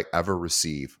postcard I ever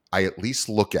receive, I at least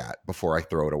look at before I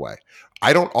throw it away.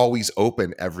 I don't always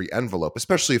open every envelope,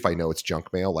 especially if I know it's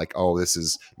junk mail, like, oh, this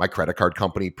is my credit card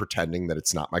company pretending that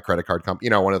it's not my credit card company.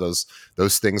 One of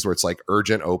those things where it's like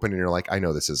urgent open and you're like, I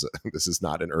know this is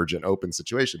not an urgent open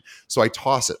situation. So I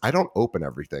toss it. I don't open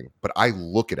everything, but I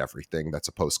look at everything that's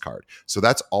a postcard. So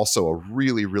that's also a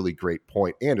really, really great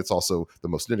point. And it's also the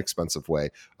most inexpensive way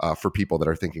for people that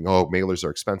are thinking, oh, mailers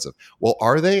are expensive. Well,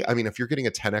 are they? I mean, if you're getting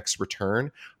a 10x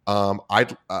return,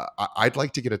 I'd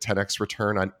like to get a 10x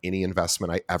return on any investment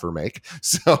I ever make.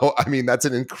 So, I mean, that's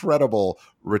an incredible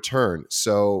return.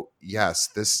 So yes,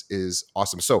 this is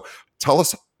awesome. So tell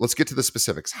us, let's get to the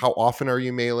specifics. How often are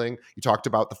you mailing? You talked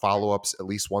about the follow-ups at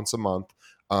least once a month.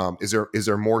 Is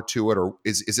there more to it, or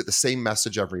is it the same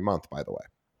message every month, by the way?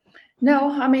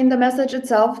 No, I mean, the message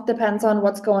itself depends on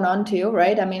what's going on too,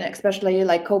 right? I mean, especially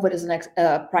like COVID is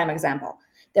a prime example.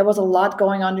 There was a lot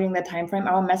going on during that time frame.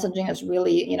 Our messaging is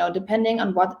really, depending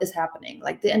on what is happening,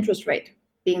 like the interest rate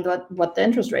being what the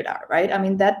interest rate are, right? I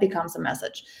mean, that becomes a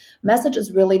message. Message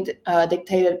is really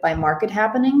dictated by market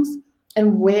happenings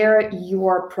and where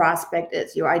your prospect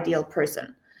is, your ideal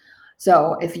person.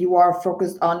 So if you are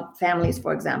focused on families,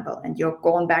 for example, and you're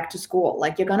going back to school,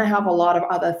 like you're going to have a lot of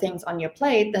other things on your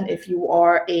plate than if you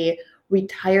are a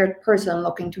retired person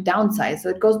looking to downsize. So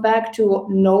it goes back to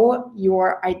know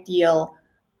your ideal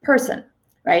person,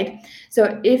 right?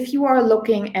 So if you are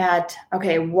looking at,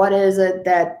 okay, what is it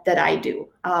that I do?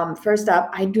 First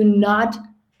up, I do not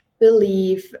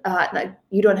believe like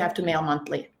you don't have to mail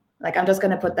monthly. Like, I'm just going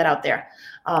to put that out there.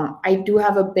 I do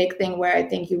have a big thing where I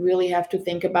think you really have to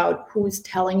think about who's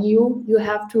telling you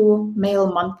have to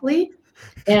mail monthly.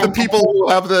 And the people who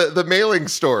have the mailing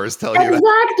stores tell you that.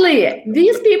 Exactly.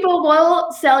 These people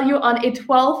will sell you on a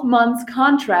 12 months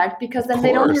contract because then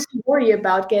they don't have to worry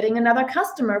about getting another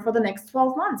customer for the next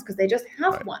 12 months because they just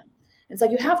have one. It's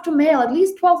like you have to mail at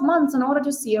least 12 months in order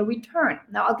to see a return.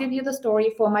 Now, I'll give you the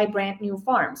story for my brand new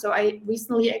farm. So I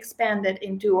recently expanded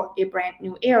into a brand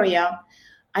new area.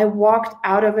 I walked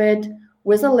out of it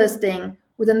with a listing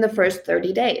within the first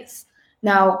 30 days.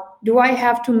 Now, do I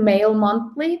have to mail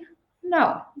monthly?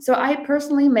 No. So I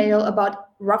personally mail about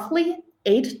roughly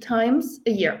 8 times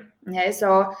a year. Okay,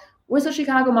 so with the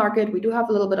Chicago market, we do have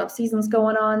a little bit of seasons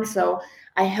going on. So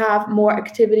I have more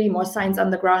activity, more signs on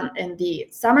the ground in the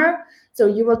summer. So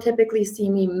you will typically see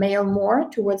me mail more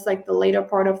towards like the later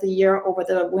part of the year over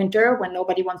the winter when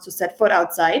nobody wants to set foot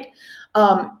outside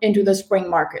into the spring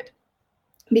market.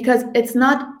 Because it's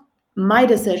not my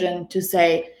decision to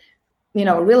say,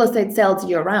 real estate sells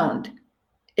year round.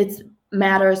 It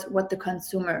matters what the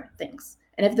consumer thinks.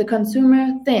 And if the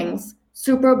consumer thinks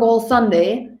Super Bowl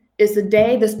Sunday is the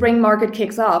day the spring market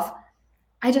kicks off,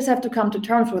 I just have to come to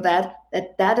terms with that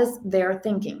is their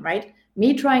thinking, right?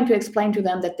 me trying to explain to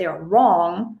them that they're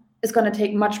wrong is going to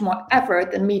take much more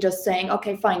effort than me just saying,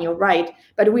 okay, fine, you're right,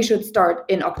 but we should start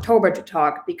in October to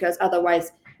talk, because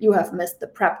otherwise you have missed the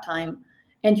prep time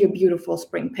and your beautiful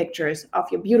spring pictures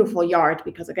of your beautiful yard.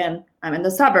 Because again, I'm in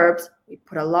the suburbs. We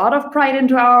put a lot of pride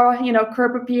into our,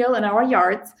 curb appeal in our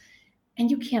yards, and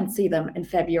you can't see them in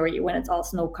February when it's all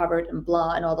snow covered and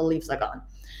blah and all the leaves are gone.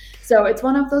 So it's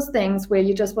one of those things where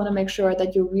you just want to make sure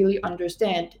that you really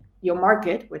understand your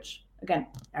market, which again,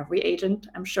 every agent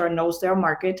I'm sure knows their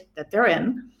market that they're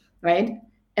in, right?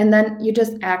 And then you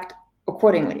just act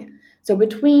accordingly. So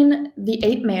between the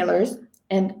 8 mailers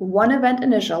and one event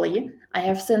initially, I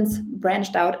have since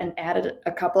branched out and added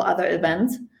a couple other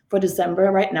events for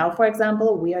December. Right now, for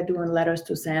example, we are doing letters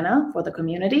to Santa for the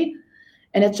community.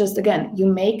 And it's just, again, you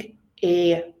make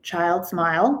a child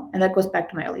smile. And that goes back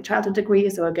to my early childhood degree.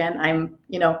 So again,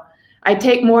 I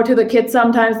take more to the kids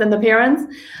sometimes than the parents.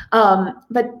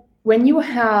 But when you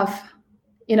have,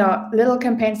 little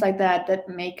campaigns like that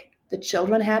make the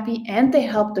children happy and they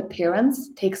help the parents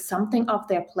take something off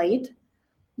their plate,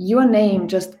 your name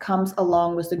just comes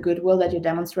along with the goodwill that you're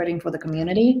demonstrating for the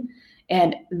community.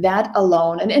 And that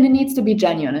alone, and it needs to be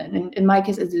genuine. And in my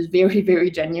case, it is very, very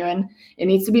genuine. It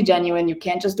needs to be genuine. You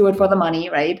can't just do it for the money,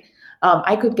 right?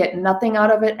 I could get nothing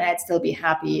out of it, and I'd still be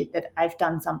happy that I've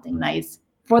done something nice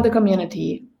for the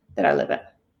community that I live in.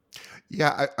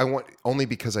 Yeah, I want, only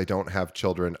because I don't have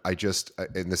children. I just,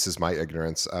 and this is my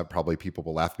ignorance, probably people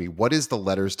will laugh at me. What is the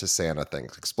letters to Santa thing?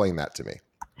 Explain that to me.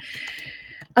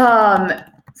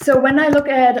 So when I look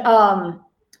at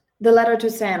the letter to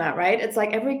Santa, right? It's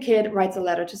like every kid writes a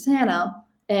letter to Santa,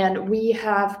 and we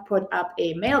have put up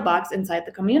a mailbox inside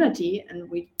the community, and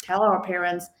we tell our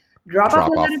parents, drop off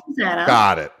a letter to Santa.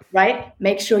 Got it. Right?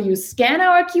 Make sure you scan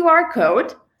our QR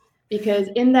code, because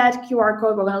in that QR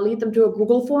code, we're going to lead them to a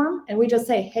Google form, and we just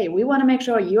say, hey, we want to make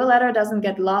sure your letter doesn't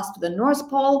get lost to the North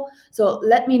Pole. So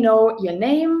let me know your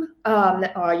name,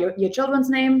 or your children's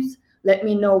names. Let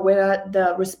me know where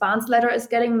the response letter is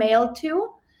getting mailed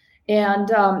to. And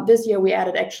this year we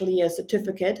added actually a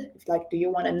certificate. It's like, do you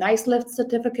want a nice lift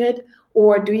certificate,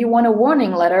 or do you want a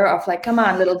warning letter of like, come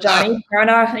on, little Johnny,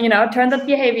 turn the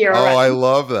behavior around. I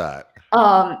love that.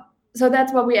 So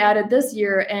that's what we added this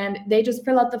year, and they just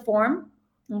fill out the form.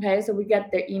 Okay, so we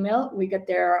get their email, we get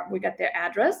their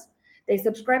address. They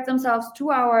subscribe themselves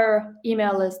to our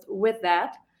email list with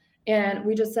that. And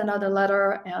we just send out a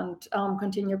letter and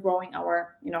continue growing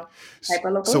our,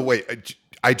 hyperlocal. So wait,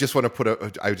 I just want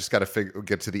to I just got to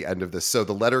get to the end of this. So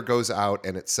the letter goes out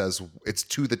and it says it's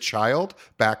to the child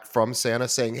back from Santa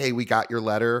saying, hey, we got your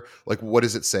letter. Like, what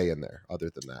does it say in there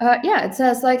other than that? Yeah, it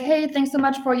says like, hey, thanks so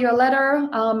much for your letter.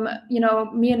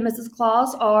 Me and Mrs.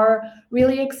 Claus are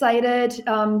really excited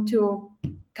to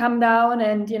come down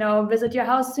and, visit your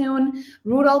house soon.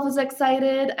 Rudolph is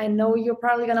excited. I know you're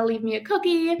probably going to leave me a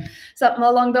cookie, something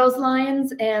along those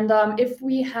lines. And if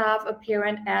we have a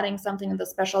parent adding something in the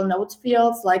special notes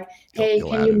fields, like, hey,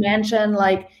 can you mention,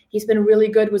 like, he's been really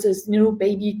good with his new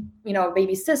baby,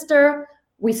 baby sister,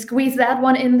 we squeeze that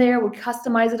one in there. We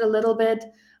customize it a little bit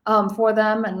for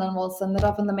them, and then we'll send it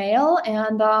off in the mail.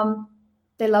 And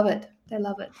they love it. They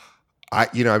love it. I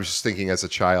was just thinking, as a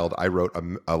child, I wrote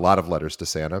a lot of letters to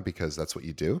Santa because that's what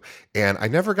you do. And I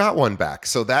never got one back.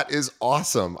 So that is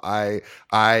awesome.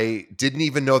 I didn't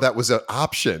even know that was an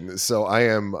option. So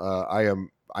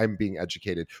I'm being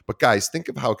educated. But guys, think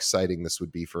of how exciting this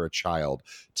would be for a child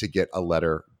to get a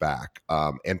letter back.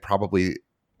 And probably,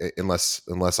 unless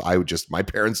my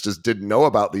parents just didn't know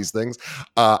about these things.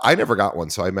 I never got one.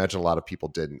 So I imagine a lot of people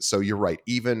didn't. So you're right.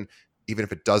 Even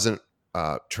if it doesn't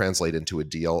translate into a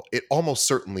deal, it almost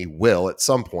certainly will at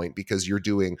some point, because you're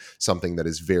doing something that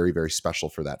is very, very special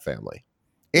for that family.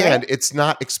 And It's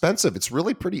not expensive. It's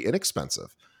really pretty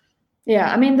inexpensive.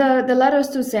 Yeah. I mean, the letters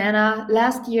to Santa,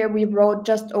 last year we wrote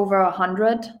just over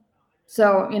 100.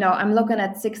 So, I'm looking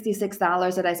at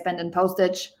 $66 that I spent in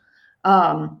postage.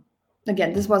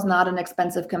 Again, this was not an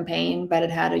expensive campaign, but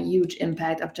it had a huge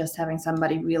impact of just having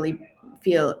somebody really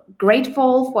feel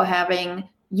grateful for having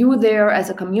you there as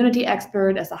a community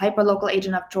expert, as a hyperlocal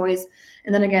agent of choice.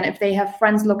 And then again, if they have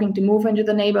friends looking to move into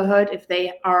the neighborhood, if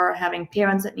they are having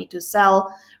parents that need to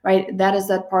sell, right, that is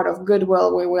that part of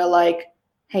goodwill where we're like,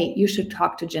 hey, you should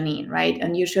talk to Janine, right?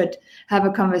 And you should have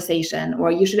a conversation,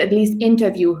 or you should at least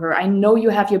interview her. I know you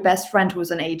have your best friend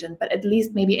who's an agent, but at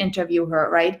least maybe interview her,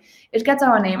 right? It gets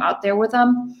our name out there with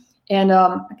them. And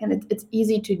again, it's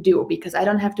easy to do, because I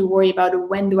don't have to worry about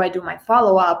when do I do my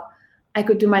follow-up. I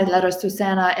could do my letters to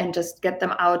Santa and just get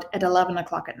them out at 11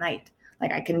 o'clock at night.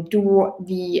 Like, I can do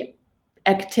the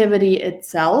activity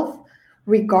itself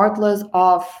regardless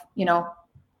of,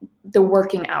 the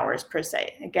working hours per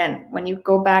se. Again, when you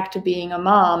go back to being a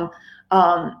mom,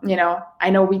 I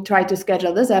know we tried to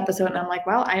schedule this episode and I'm like,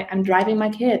 well, I'm driving my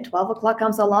kid. 12 o'clock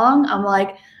comes along. I'm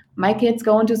like, my kid's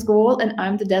going to school and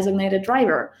I'm the designated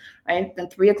driver, right? Then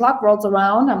 3 o'clock rolls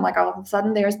around. I'm like, all of a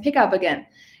sudden there's pickup again.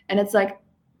 And it's like,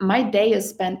 my day is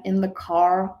spent in the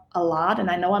car a lot. And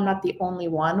I know I'm not the only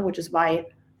one, which is why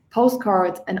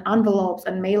postcards and envelopes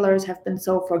and mailers have been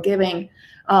so forgiving.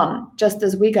 Just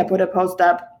this week, I put a post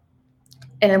up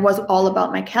and it was all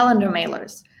about my calendar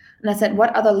mailers. And I said,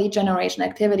 what other lead generation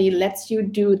activity lets you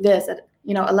do this at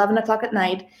 11 o'clock at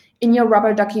night in your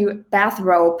rubber ducky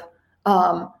bathrobe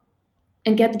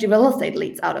and get the real estate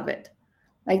leads out of it?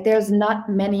 Like there's not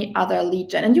many other lead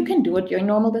gen, and you can do it during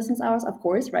normal business hours, of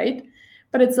course, right?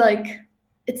 But it's like,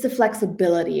 it's the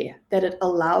flexibility that it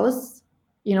allows,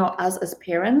 us as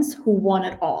parents who want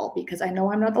it all, because I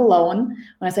know I'm not alone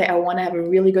when I say I want to have a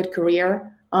really good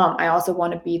career. I also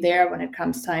want to be there when it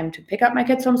comes time to pick up my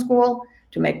kids from school,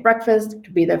 to make breakfast, to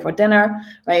be there for dinner,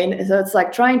 right? And so it's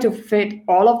like trying to fit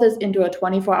all of this into a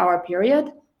 24-hour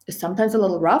period is sometimes a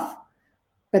little rough,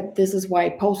 but this is why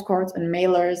postcards and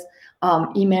mailers,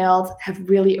 emails have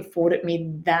really afforded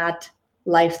me that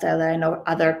lifestyle that I know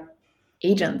other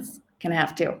agents can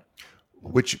have too.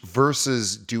 Which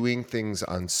versus doing things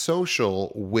on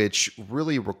social, which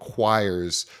really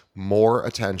requires more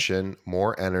attention,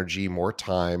 more energy, more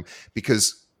time,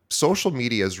 because social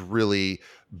media is really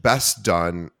best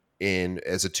done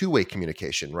as a two-way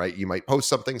communication, right? You might post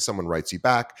something, someone writes you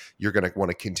back, you're going to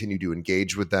want to continue to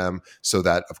engage with them so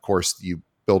that, of course, you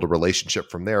build a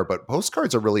relationship from there. But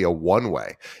postcards are really a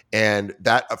one-way, and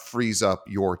that frees up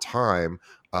your time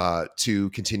to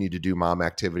continue to do mom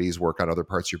activities, work on other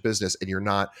parts of your business, and you're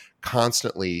not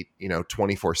constantly,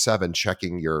 24/7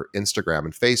 checking your Instagram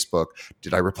and Facebook.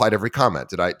 Did I reply to every comment?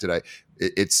 Did I?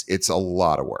 It's a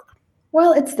lot of work.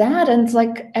 Well, it's that, and it's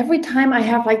like every time I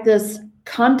have like this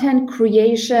content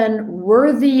creation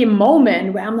worthy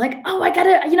moment where I'm like, oh, I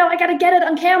gotta get it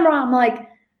on camera. I'm like,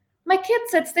 my kid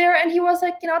sits there and he was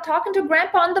like, talking to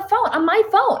grandpa on my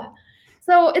phone.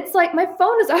 So it's like my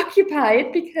phone is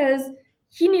occupied because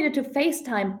he needed to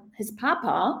FaceTime his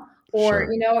papa, or,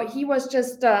 Sure. he was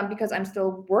just, because I'm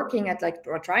still working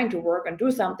or trying to work and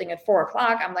do something at 4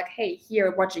 o'clock. I'm like, hey,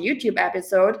 here, watch a YouTube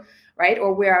episode, right?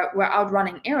 Or we're out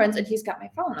running errands and he's got my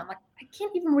phone. I'm like, I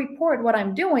can't even report what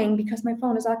I'm doing because my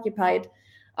phone is occupied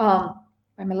by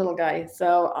my little guy.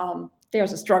 So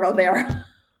there's a struggle there.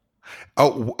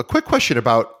 Oh, a quick question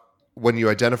about when you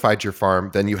identified your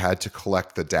farm, then you had to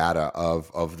collect the data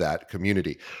of that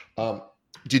community. Are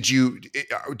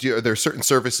there certain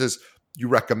services you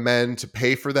recommend to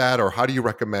pay for that, or how do you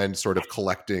recommend sort of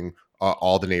collecting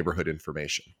all the neighborhood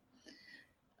information?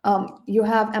 You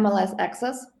have MLS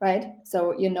access, right?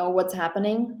 So you know what's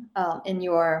happening in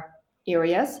your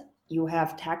areas. You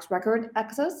have tax record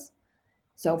access.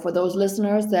 So for those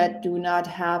listeners that do not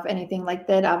have anything like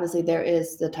that, obviously there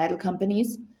is the title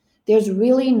companies. There's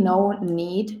really no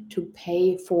need to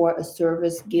pay for a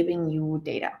service giving you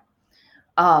data.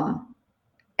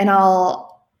 And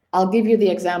I'll give you the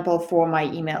example for my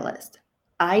email list.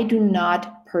 I do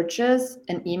not purchase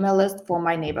an email list for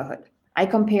my neighborhood. I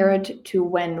compare it to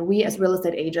when we as real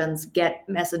estate agents get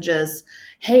messages,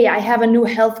 hey, I have a new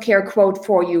healthcare quote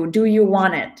for you. Do you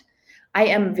want it? I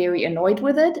am very annoyed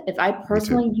with it. If I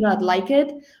personally do not like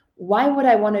it, why would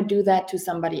I want to do that to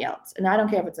somebody else? And I don't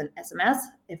care if it's an SMS,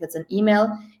 if it's an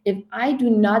email. If I do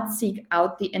not seek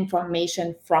out the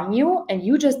information from you and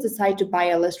you just decide to buy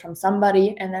a list from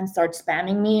somebody and then start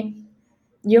spamming me,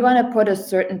 you're going to put a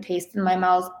certain taste in my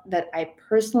mouth that I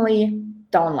personally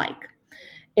don't like.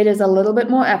 It is a little bit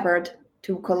more effort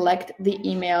to collect the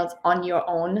emails on your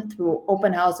own through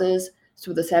open houses,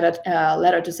 through the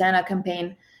letter to Santa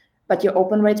campaign, but your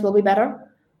open rates will be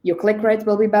better. Your click rates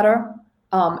will be better.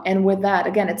 And with that,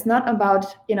 again, it's not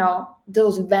about,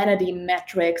 those vanity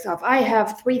metrics of I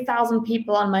have 3,000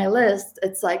 people on my list.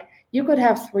 It's like you could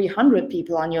have 300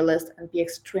 people on your list and be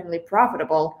extremely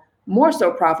profitable, more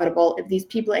so profitable if these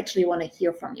people actually want to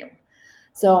hear from you.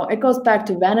 So it goes back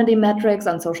to vanity metrics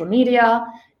on social media.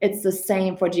 It's the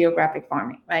same for geographic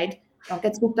farming, right? Don't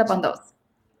get spooked up on those.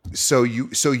 So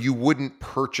you wouldn't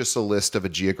purchase a list of a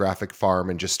geographic farm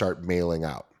and just start mailing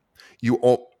out.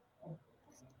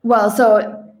 Well,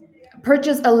 so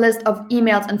purchase a list of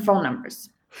emails and phone numbers.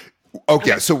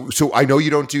 Okay, so I know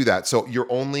you don't do that. So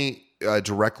you're only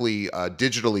directly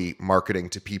digitally marketing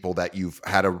to people that you've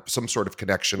had some sort of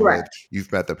connection Correct. with.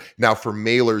 You've met them. Now for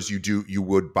mailers, you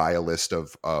would buy a list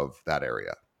of that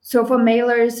area. So for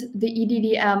mailers, the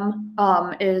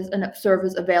EDDM is a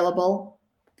service available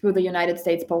through the United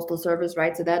States Postal Service,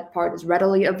 right? So that part is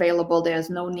readily available. There's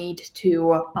no need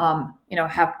to,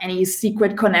 have any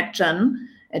secret connection.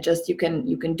 It just, you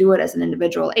can do it as an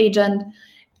individual agent.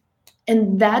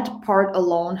 And that part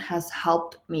alone has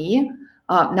helped me.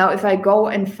 Now, if I go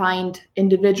and find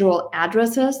individual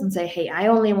addresses and say, hey, I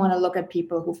only want to look at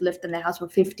people who've lived in the house for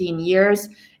 15 years,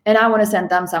 and I want to send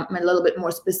them something a little bit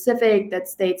more specific that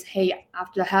states, hey,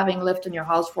 after having lived in your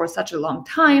house for such a long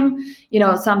time,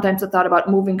 sometimes the thought about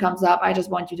moving comes up. I just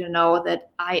want you to know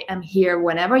that I am here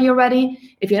whenever you're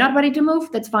ready. If you're not ready to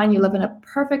move, that's fine. You live in a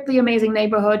perfectly amazing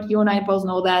neighborhood. You and I both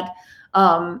know that.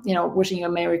 Wishing you a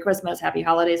Merry Christmas, Happy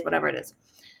Holidays, whatever it is.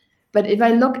 But if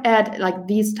I look at like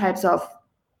these types of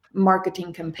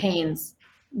marketing campaigns,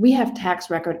 we have tax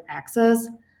record access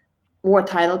or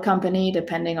title company,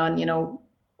 depending on,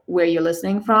 where you're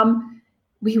listening from.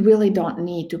 We really don't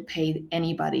need to pay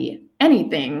anybody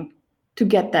anything to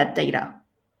get that data.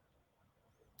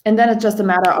 And then it's just a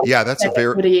matter of that's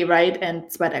equity, right? And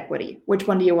sweat equity. Which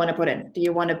one do you want to put in? Do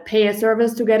you want to pay a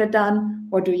service to get it done?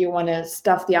 Or do you want to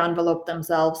stuff the envelope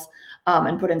themselves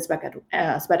and put in sweat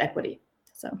equity?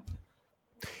 So.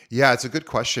 Yeah, it's a good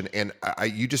question. And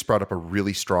you just brought up a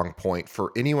really strong point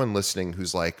for anyone listening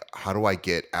who's like, how do I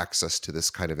get access to this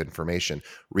kind of information?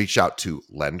 Reach out to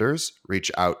lenders,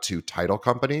 reach out to title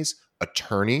companies,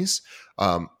 attorneys.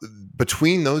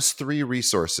 Between those three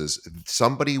resources,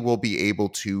 somebody will be able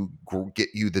to get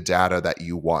you the data that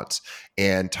you want.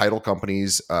 And title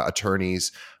companies,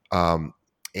 attorneys,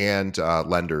 and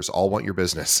lenders all want your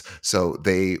business. So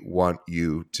they want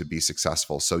you to be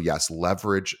successful. So yes,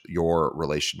 leverage your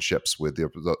relationships with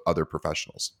the other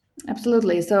professionals.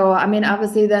 Absolutely. So,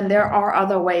 obviously then there are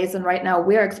other ways. And right now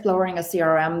we're exploring a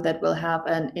CRM that will have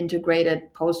an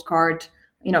integrated postcard,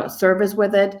 service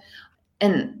with it.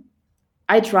 And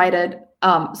I tried it.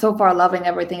 So far, loving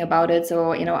everything about it.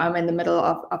 So, I'm in the middle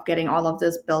of getting all of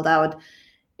this built out.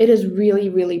 It is really,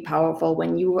 really powerful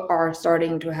when you are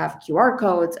starting to have QR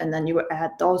codes and then you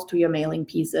add those to your mailing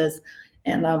pieces.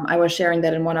 And I was sharing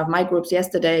that in one of my groups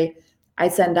yesterday. I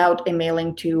sent out a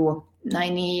mailing to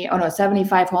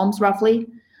 75 homes roughly.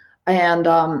 And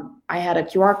I had a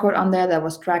QR code on there that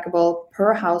was trackable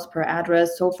per house, per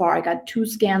address. So far, I got 2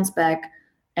 scans back,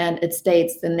 and it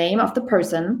states the name of the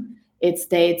person. It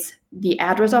states the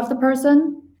address of the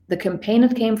person, the campaign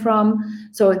it came from.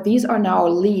 So these are now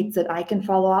leads that I can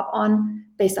follow up on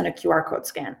based on a QR code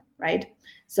scan, right?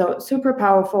 So super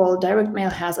powerful. Direct mail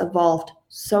has evolved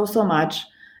so much.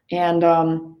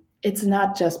 And it's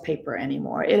not just paper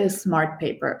anymore. It is smart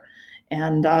paper.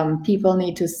 And people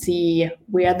need to see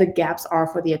where the gaps are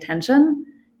for the attention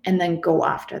and then go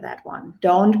after that one.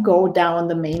 Don't go down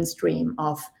the mainstream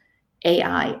of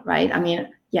AI, right?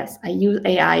 Yes, I use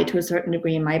AI to a certain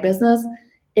degree in my business.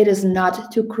 It is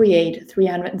not to create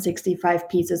 365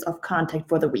 pieces of content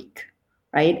for the week,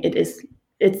 right? This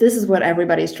is what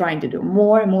everybody's trying to do.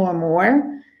 More and more and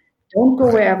more. Don't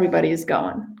go where everybody is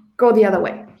going. Go the other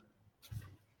way.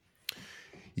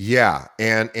 Yeah,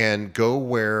 and go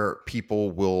where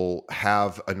people will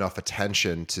have enough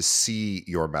attention to see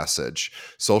your message.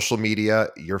 Social media,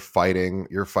 you're fighting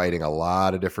a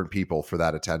lot of different people for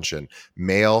that attention.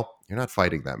 Mail, you're not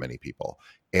fighting that many people.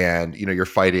 And you're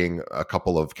fighting a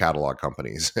couple of catalog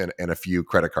companies and a few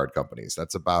credit card companies.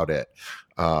 That's about it.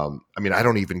 I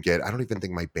don't even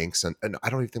think my bank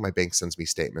sends me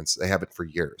statements. They haven't for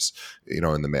years,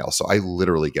 in the mail. So I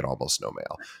literally get almost no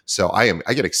mail. So I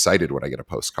get excited when I get a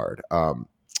postcard.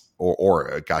 Or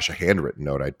a handwritten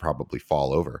note, I'd probably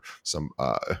fall over.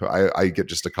 I get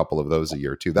just a couple of those a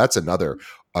year too. That's another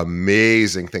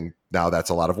amazing thing. Now that's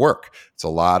a lot of work. It's a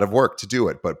lot of work to do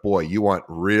it, but boy, you want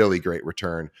really great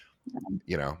return,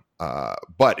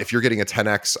 but if you're getting a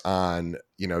 10X on,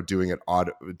 doing it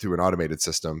through an automated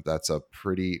system, that's a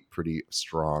pretty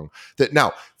strong that.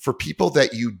 Now for people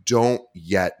that you don't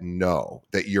yet know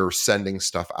that you're sending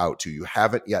stuff out to, you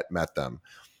haven't yet met them.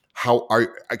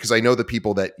 Because I know the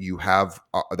people that you have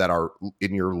that are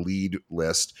in your lead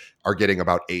list are getting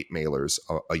about 8 mailers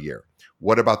a year.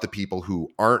 What about the people who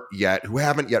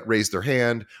haven't yet raised their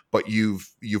hand, but you've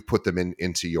put them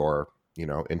into your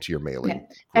mailing? Yeah.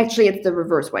 Actually, it's the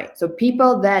reverse way. So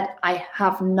people that I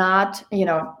have not,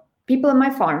 people in my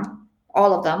farm,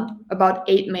 all of them, about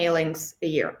 8 mailings a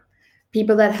year.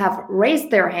 People that have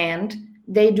raised their hand,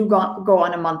 they do go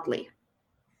on a monthly.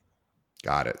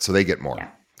 Got it. So they get more. Yeah.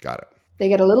 Got it. They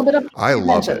get a little bit of attention. I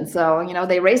love it. So,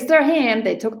 they raised their hand,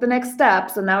 they took the next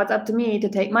step. So now it's up to me to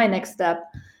take my next step.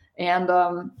 And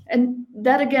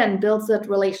that again builds that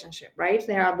relationship, right?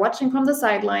 They are watching from the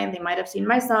sideline. They might have seen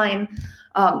my sign.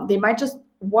 They might just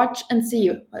watch and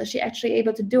see, is she actually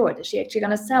able to do it? Is she actually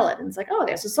going to sell it? And it's like, oh,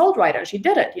 there's a sold writer. She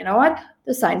did it. You know what?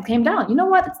 The sign came down. You know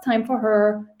what? It's time for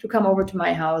her to come over to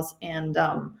my house and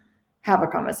have a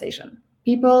conversation.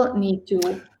 People need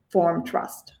to form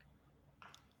trust.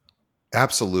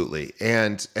 Absolutely.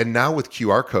 And now with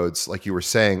QR codes, like you were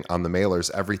saying on the mailers,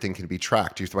 everything can be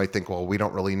tracked. You might think, well, we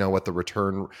don't really know what the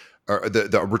return or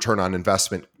the return on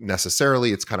investment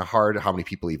necessarily. It's kind of hard. How many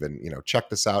people even, check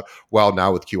this out? Well,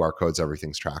 now with QR codes,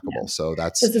 everything's trackable. Yeah. So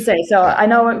that's just to say, so yeah. I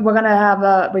know we're going to have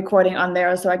a recording on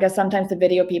there. So I guess sometimes the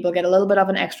video people get a little bit of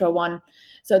an extra one.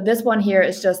 So this one here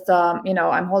is just,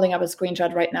 I'm holding up a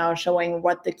screenshot right now showing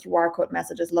what the QR code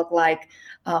messages look like.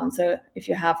 So if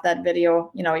you have that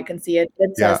video, you can see it.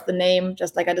 It says the name,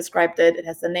 just like I described it. It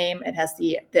has the name. It has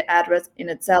the address in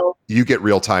itself. You get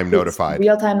real-time notified.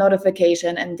 Real-time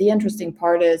notification. And the interesting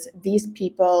part is these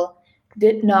people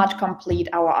did not complete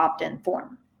our opt-in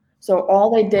form. So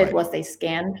all they did was they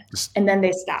scanned and then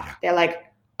they stopped. Yeah. They're like,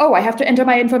 oh, I have to enter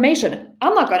my information.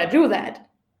 I'm not going to do that.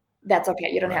 That's okay.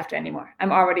 You don't have to anymore.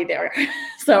 I'm already there.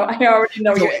 So I already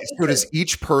know you're So does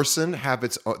each person have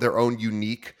their own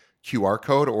unique QR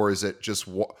code, or is it just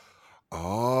I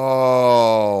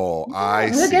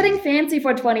see. We're getting fancy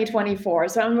for 2024.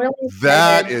 So I'm really excited.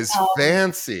 That is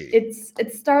fancy. It's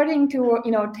starting to,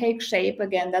 take shape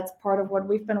again. That's part of what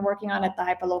we've been working on at the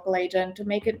Hyperlocal Agent to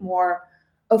make it more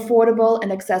affordable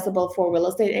and accessible for real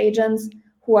estate agents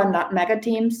who are not mega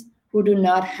teams, who do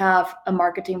not have a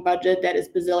marketing budget that is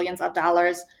bazillions of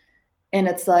dollars. And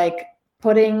it's like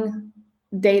putting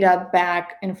data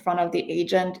back in front of the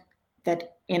agent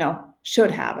that,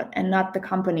 should have it and not the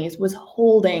companies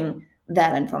withholding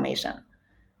that information.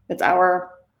 That's our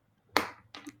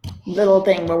little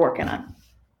thing we're working on.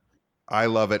 I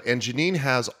love it. And Janine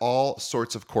has all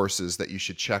sorts of courses that you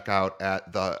should check out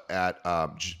at the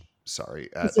Hyperlocal.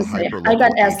 I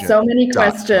got asked so many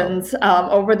questions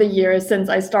over the years since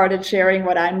I started sharing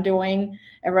what I'm doing.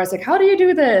 Everyone's like, how do you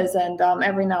do this? And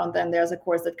every now and then there's a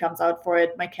course that comes out for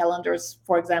it. My calendars,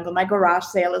 for example, my garage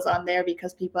sale is on there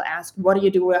because people ask, what do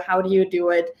you do? How do you do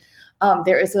it?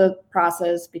 There is a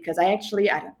process because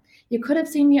you could have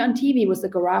seen me on TV with the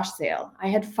garage sale. I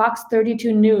had Fox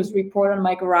 32 News report on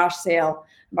my garage sale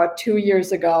about 2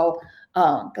 years ago.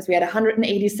 Because we had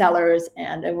 180 sellers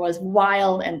and it was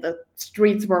wild and the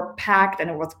streets were packed and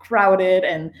it was crowded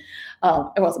and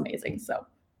it was amazing. So.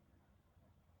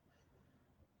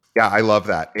 Yeah, I love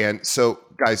that. And so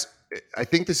guys, I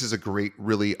think this is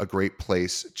really a great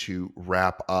place to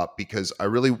wrap up because I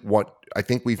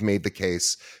think we've made the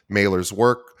case mailers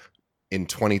work. In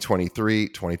 2023,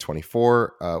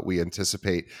 2024, we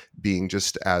anticipate being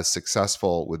just as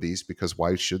successful with these because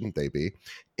why shouldn't they be?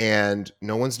 And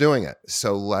no one's doing it.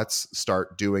 So let's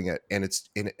start doing it. And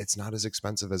it's not as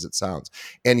expensive as it sounds.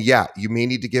 And yeah, you may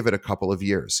need to give it a couple of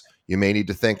years. You may need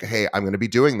to think, hey, I'm going to be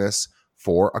doing this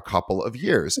for a couple of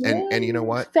years. And you know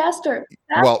what? Faster.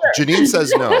 Well, Janine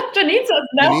says no. Janine says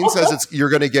no. Janine says you're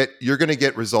going to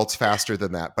get results faster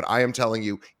than that. But I am telling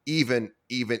you, even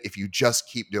if you just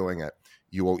keep doing it,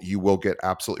 you will get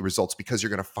absolutely results because you're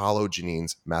going to follow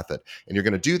Janine's method. And you're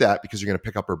going to do that because you're going to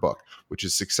pick up her book, which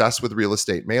is Success with Real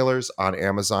Estate Mailers on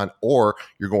Amazon, or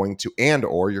you're going to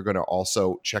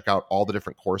also check out all the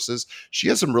different courses. She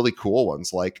has some really cool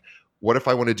ones like, what if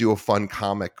I want to do a fun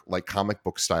comic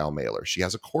book style mailer? She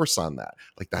has a course on that.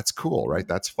 Like, that's cool, right?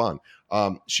 That's fun.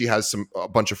 She has a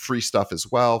bunch of free stuff as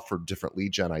well for different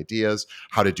lead gen ideas,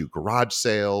 how to do garage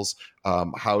sales,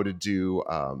 how to do,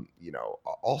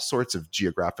 all sorts of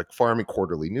geographic farming,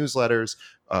 quarterly newsletters,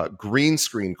 green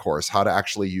screen course, how to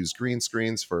actually use green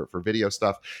screens for video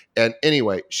stuff. And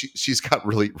anyway, she's got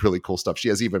really, really cool stuff. She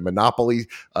has even Monopoly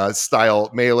style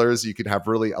mailers. You can have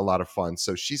really a lot of fun.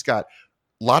 So she's got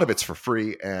a lot of it's for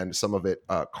free and some of it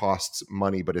costs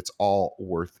money, but it's all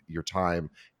worth your time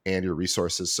and your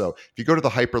resources. So if you go to the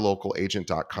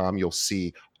hyperlocalagent.com, you'll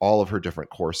see all of her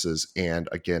different courses. And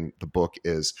again, the book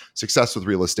is Success with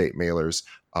Real Estate Mailers,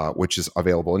 which is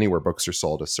available anywhere books are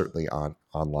sold, is certainly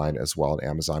online as well. And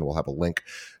Amazon will have a link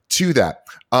to that.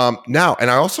 Now, and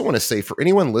I also want to say for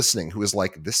anyone listening who is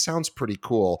like, this sounds pretty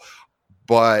cool,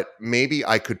 but maybe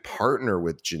I could partner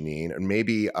with Janine, and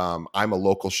maybe I'm a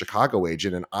local Chicago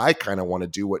agent and I kind of want to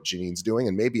do what Janine's doing,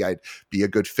 and maybe I'd be a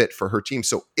good fit for her team.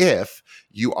 So if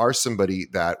you are somebody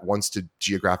that wants to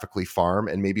geographically farm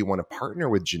and maybe want to partner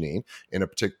with Janine in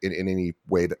in any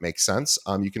way that makes sense,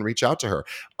 you can reach out to her.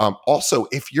 Also,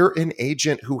 if you're an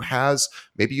agent who has,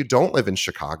 maybe you don't live in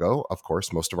Chicago, of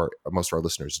course, most of our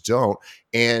listeners don't,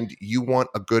 and you want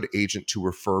a good agent to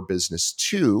refer business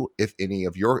to, if any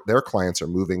of their clients are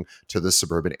moving to the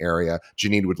suburban area,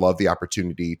 Janine would love the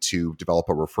opportunity to develop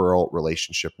a referral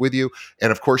relationship with you.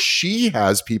 And of course, she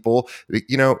has people,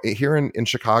 here in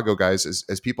Chicago, guys,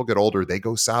 as people get older, they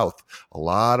go south. A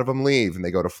lot of them leave and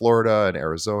they go to Florida and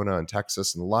Arizona and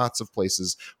Texas and lots of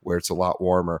places where it's a lot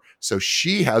warmer. So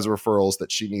she has referrals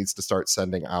that she needs to start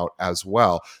sending out as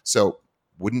well. So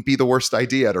wouldn't be the worst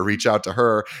idea to reach out to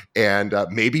her and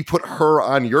maybe put her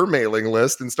on your mailing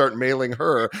list and start mailing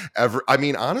her.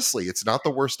 Honestly, it's not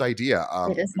the worst idea.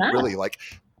 It is not. Really,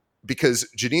 because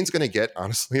Janine's going to get,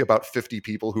 honestly, about 50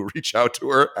 people who reach out to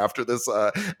her after this,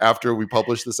 after we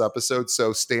publish this episode.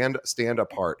 So stand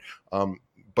apart.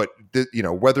 But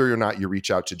whether or not you reach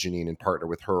out to Janine and partner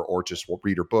with her, or just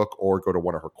read her book or go to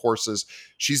one of her courses,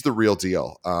 she's the real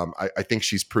deal. I think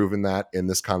she's proven that in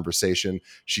this conversation.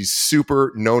 She's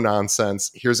super no nonsense.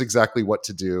 Here's exactly what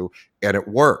to do, and it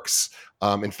works.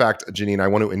 In fact, Janine, I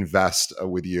want to invest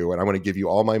with you, and I want to give you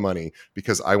all my money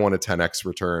because I want a 10x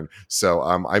return. So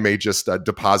I may just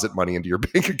deposit money into your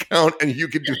bank account, and you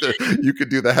could do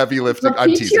the heavy lifting. I'll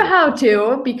teach you how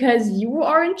to, because you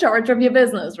are in charge of your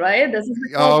business, right? This is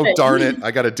the darn it! I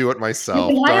got to do it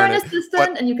myself. You can hire an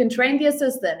assistant, and you can train the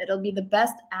assistant. It'll be the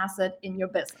best asset in your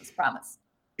business. Promise.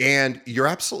 And you're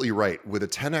absolutely right. With a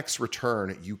 10x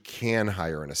return, you can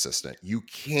hire an assistant. You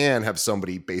can have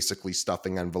somebody basically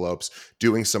stuffing envelopes,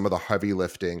 doing some of the heavy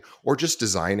lifting, or just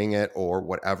designing it or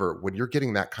whatever. When you're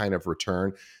getting that kind of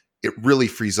return, it really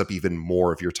frees up even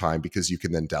more of your time because you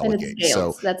can then delegate. And it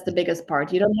scales. So that's the biggest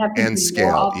part. You don't have to do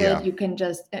more of it. You can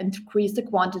just increase the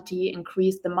quantity,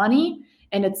 increase the money,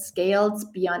 and it scales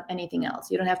beyond anything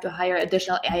else. You don't have to hire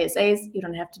additional ISAs. You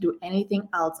don't have to do anything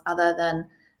else other than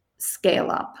scale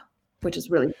up, which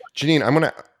is really fun. Janine, I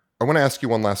want to ask you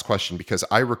one last question, because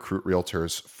I recruit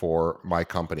realtors for my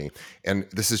company, and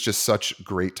this is just such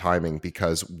great timing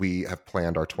because we have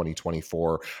planned our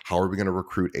 2024. How are we going to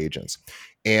recruit agents?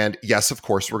 And yes, of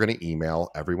course, we're going to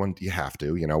email everyone. You have to,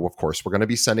 of course, we're going to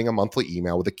be sending a monthly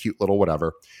email with a cute little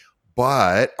whatever.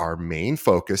 But our main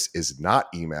focus is not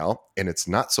email, and it's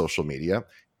not social media.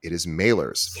 It is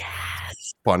mailers.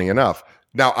 Yes. Funny enough.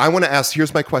 Now, I want to ask,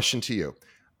 here's my question to you.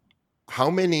 How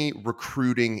many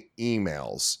recruiting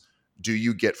emails do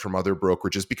you get from other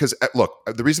brokerages? Because look,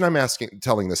 the reason I'm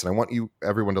telling this, and I want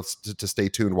everyone to stay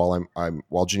tuned while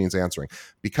Janine's answering,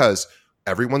 because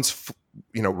everyone's,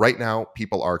 right now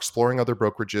people are exploring other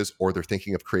brokerages, or they're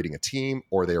thinking of creating a team,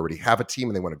 or they already have a team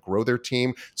and they want to grow their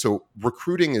team. So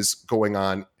recruiting is going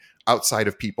on outside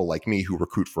of people like me who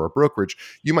recruit for a brokerage.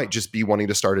 You might just be wanting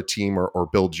to start a team or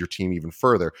build your team even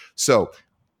further. So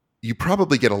you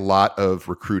probably get a lot of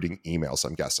recruiting emails,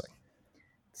 I'm guessing.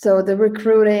 So the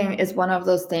recruiting is one of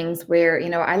those things where,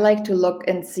 I like to look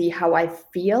and see how I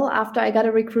feel after I got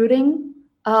a recruiting.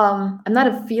 I'm not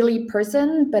a feely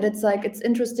person, but it's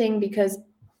interesting because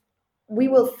we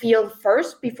will feel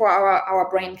first before our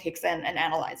brain kicks in and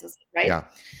analyzes it, right? Yeah.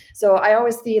 So I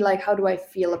always see how do I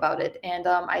feel about it? And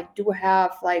I do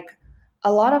have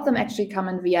a lot of them actually come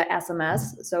in via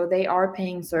SMS. So they are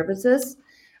paying services.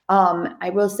 I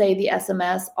will say the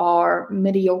SMS are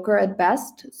mediocre at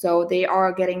best. So they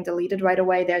are getting deleted right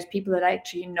away. There's people that I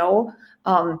actually know.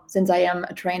 Since I am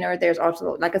a trainer, there's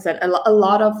also, like I said, a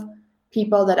lot of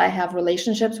people that I have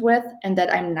relationships with and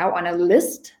that I'm now on a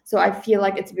list. So I feel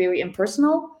like it's very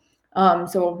impersonal.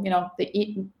 So,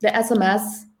 the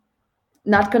SMS,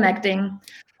 not connecting.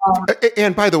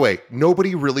 And by the way,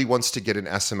 nobody really wants to get an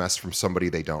SMS from somebody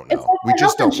they don't know. It's like we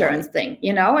just don't. Insurance thing,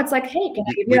 It's like, hey, can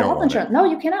I give you health insurance? No,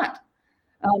 you cannot.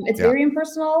 It's very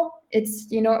impersonal. It's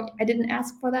I didn't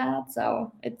ask for that,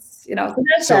 so it's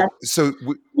So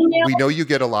we know you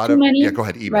get a lot of go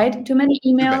ahead, email. Right? Too many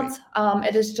emails.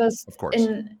 It is just, of course,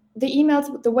 in the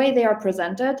emails, the way they are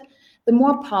presented, the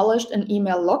more polished an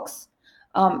email looks,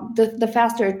 the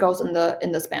faster it goes in the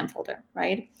spam folder,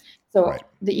 right? So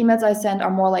the emails I send are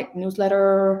more like not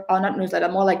newsletter,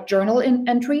 more like journal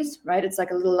entries, right? It's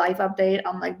like a little life update.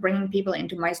 I'm bringing people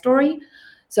into my story.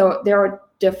 So they're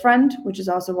different, which is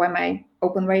also why my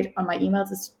open rate on my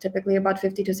emails is typically about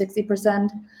 50 to 60%.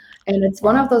 And it's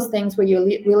one of those things where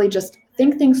you really just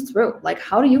think things through.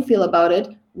 How do you feel about it?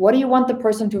 What do you want the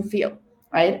person to feel,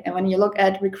 right? And when you look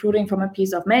at recruiting from a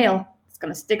piece of mail, it's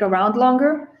going to stick around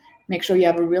longer. Make sure you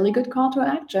have a really good call to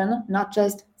action, not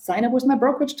just sign up with my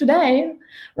brokerage today,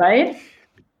 right?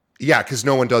 Yeah, because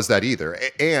no one does that either.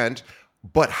 And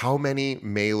But how many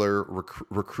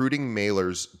recruiting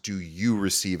mailers do you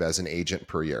receive as an agent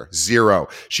per year? Zero.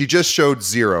 She just showed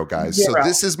zero, guys. So Zero.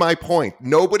 this is my point.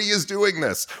 Nobody is doing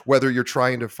this, whether you're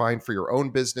trying to find for your own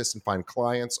business and find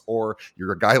clients, or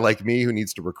you're a guy like me who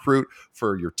needs to recruit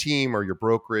for your team or your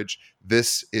brokerage.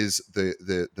 This is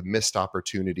the missed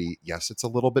opportunity. Yes, it's a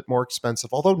little bit more expensive,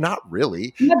 although not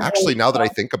really. Not Actually, really. now that I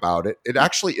think about it, it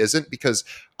actually isn't, because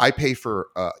I pay for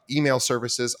email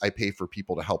services. I pay for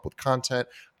people to help with content.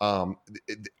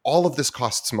 All of this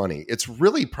costs money. It's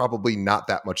really probably not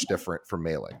that much different from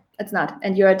mailing. It's not.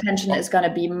 And your attention is going to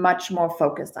be much more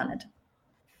focused on it.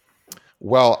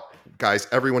 Well, guys,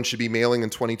 everyone should be mailing in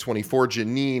 2024.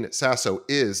 Janine Sasso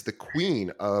is the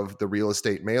queen of the real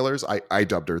estate mailers. I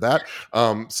dubbed her that.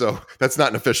 So that's not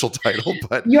an official title,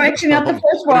 but you're actually not the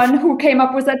first one who came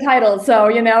up with that title. So,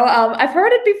 I've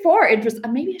heard it before.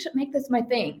 Maybe I should make this my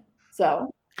thing.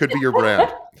 So could be your brand.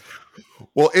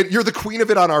 Well, you're the queen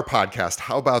of it on our podcast.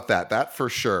 How about that? That for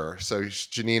sure. So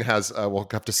Janine has, we'll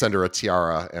have to send her a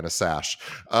tiara and a sash.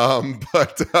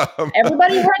 But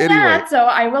everybody heard anyway, that. So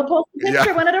I will post a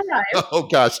picture when it arrives. Oh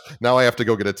gosh, now I have to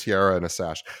go get a tiara and a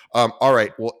sash. All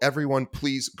right. Well, everyone,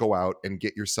 please go out and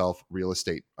get yourself real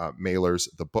estate mailers.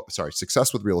 The book,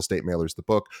 Success with Real Estate Mailers, the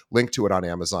book. Link to it on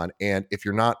Amazon. And if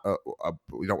you're not,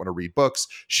 you don't want to read books,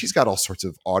 she's got all sorts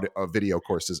of audio, video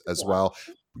courses as well.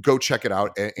 Go check it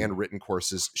out, and written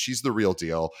courses. She's the real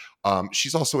deal.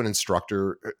 She's also an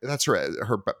instructor. That's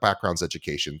her background's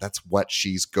education. That's what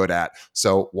she's good at.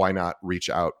 So why not reach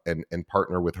out and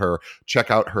partner with her? Check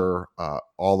out her,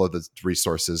 all of the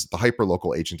resources.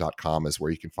 TheHyperLocalAgent.com is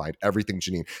where you can find everything,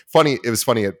 Janine. It was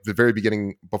funny at the very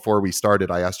beginning before we started,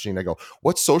 I asked Janine, I go,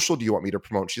 what social do you want me to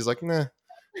promote? She's like, nah.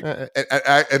 And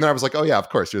then I was like, oh yeah, of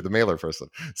course, you're the mailer person.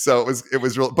 So it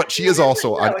was real, but she is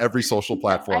also on every social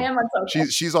platform. I am on social.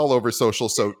 She's all over social.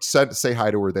 So say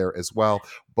hi to her there as well.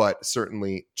 But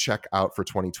certainly check out for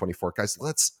 2024, guys.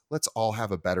 Let's all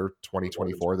have a better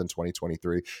 2024 than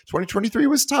 2023. 2023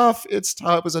 was tough. It's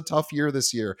tough. It was a tough year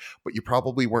this year, but you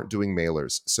probably weren't doing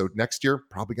mailers. So next year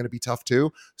probably going to be tough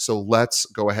too. So let's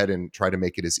go ahead and try to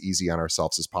make it as easy on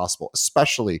ourselves as possible,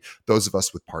 especially those of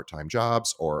us with part-time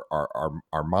jobs or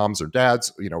our moms or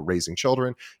dads, raising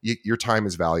children. Your time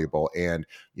is valuable, and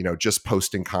just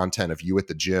posting content of you at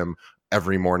the gym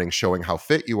every morning showing how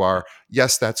fit you are.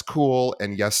 Yes, that's cool.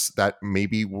 And yes, that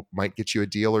maybe might get you a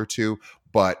deal or two,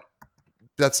 but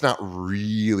that's not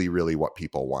really what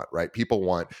people want, right? People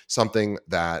want something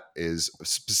that is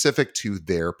specific to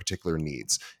their particular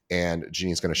needs. And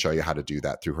Janine's going to show you how to do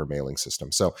that through her mailing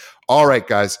system. So, all right,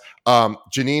 guys,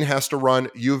 Janine has to run.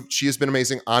 She has been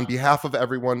amazing. On behalf of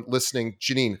everyone listening,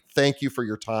 Janine, thank you for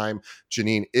your time.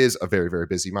 Janine is a very, very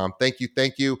busy mom. Thank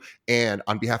you. And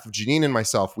on behalf of Janine and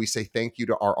myself, we say thank you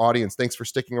to our audience. Thanks for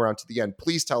sticking around to the end.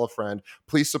 Please tell a friend.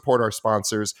 Please support our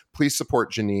sponsors. Please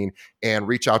support Janine, and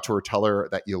reach out to her. Tell her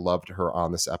that you loved her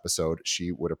on this episode.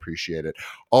 She would appreciate it.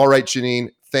 All right,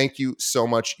 Janine, thank you so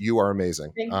much. You are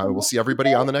amazing. We'll see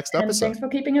everybody on the next episode. Thanks for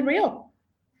keeping it real.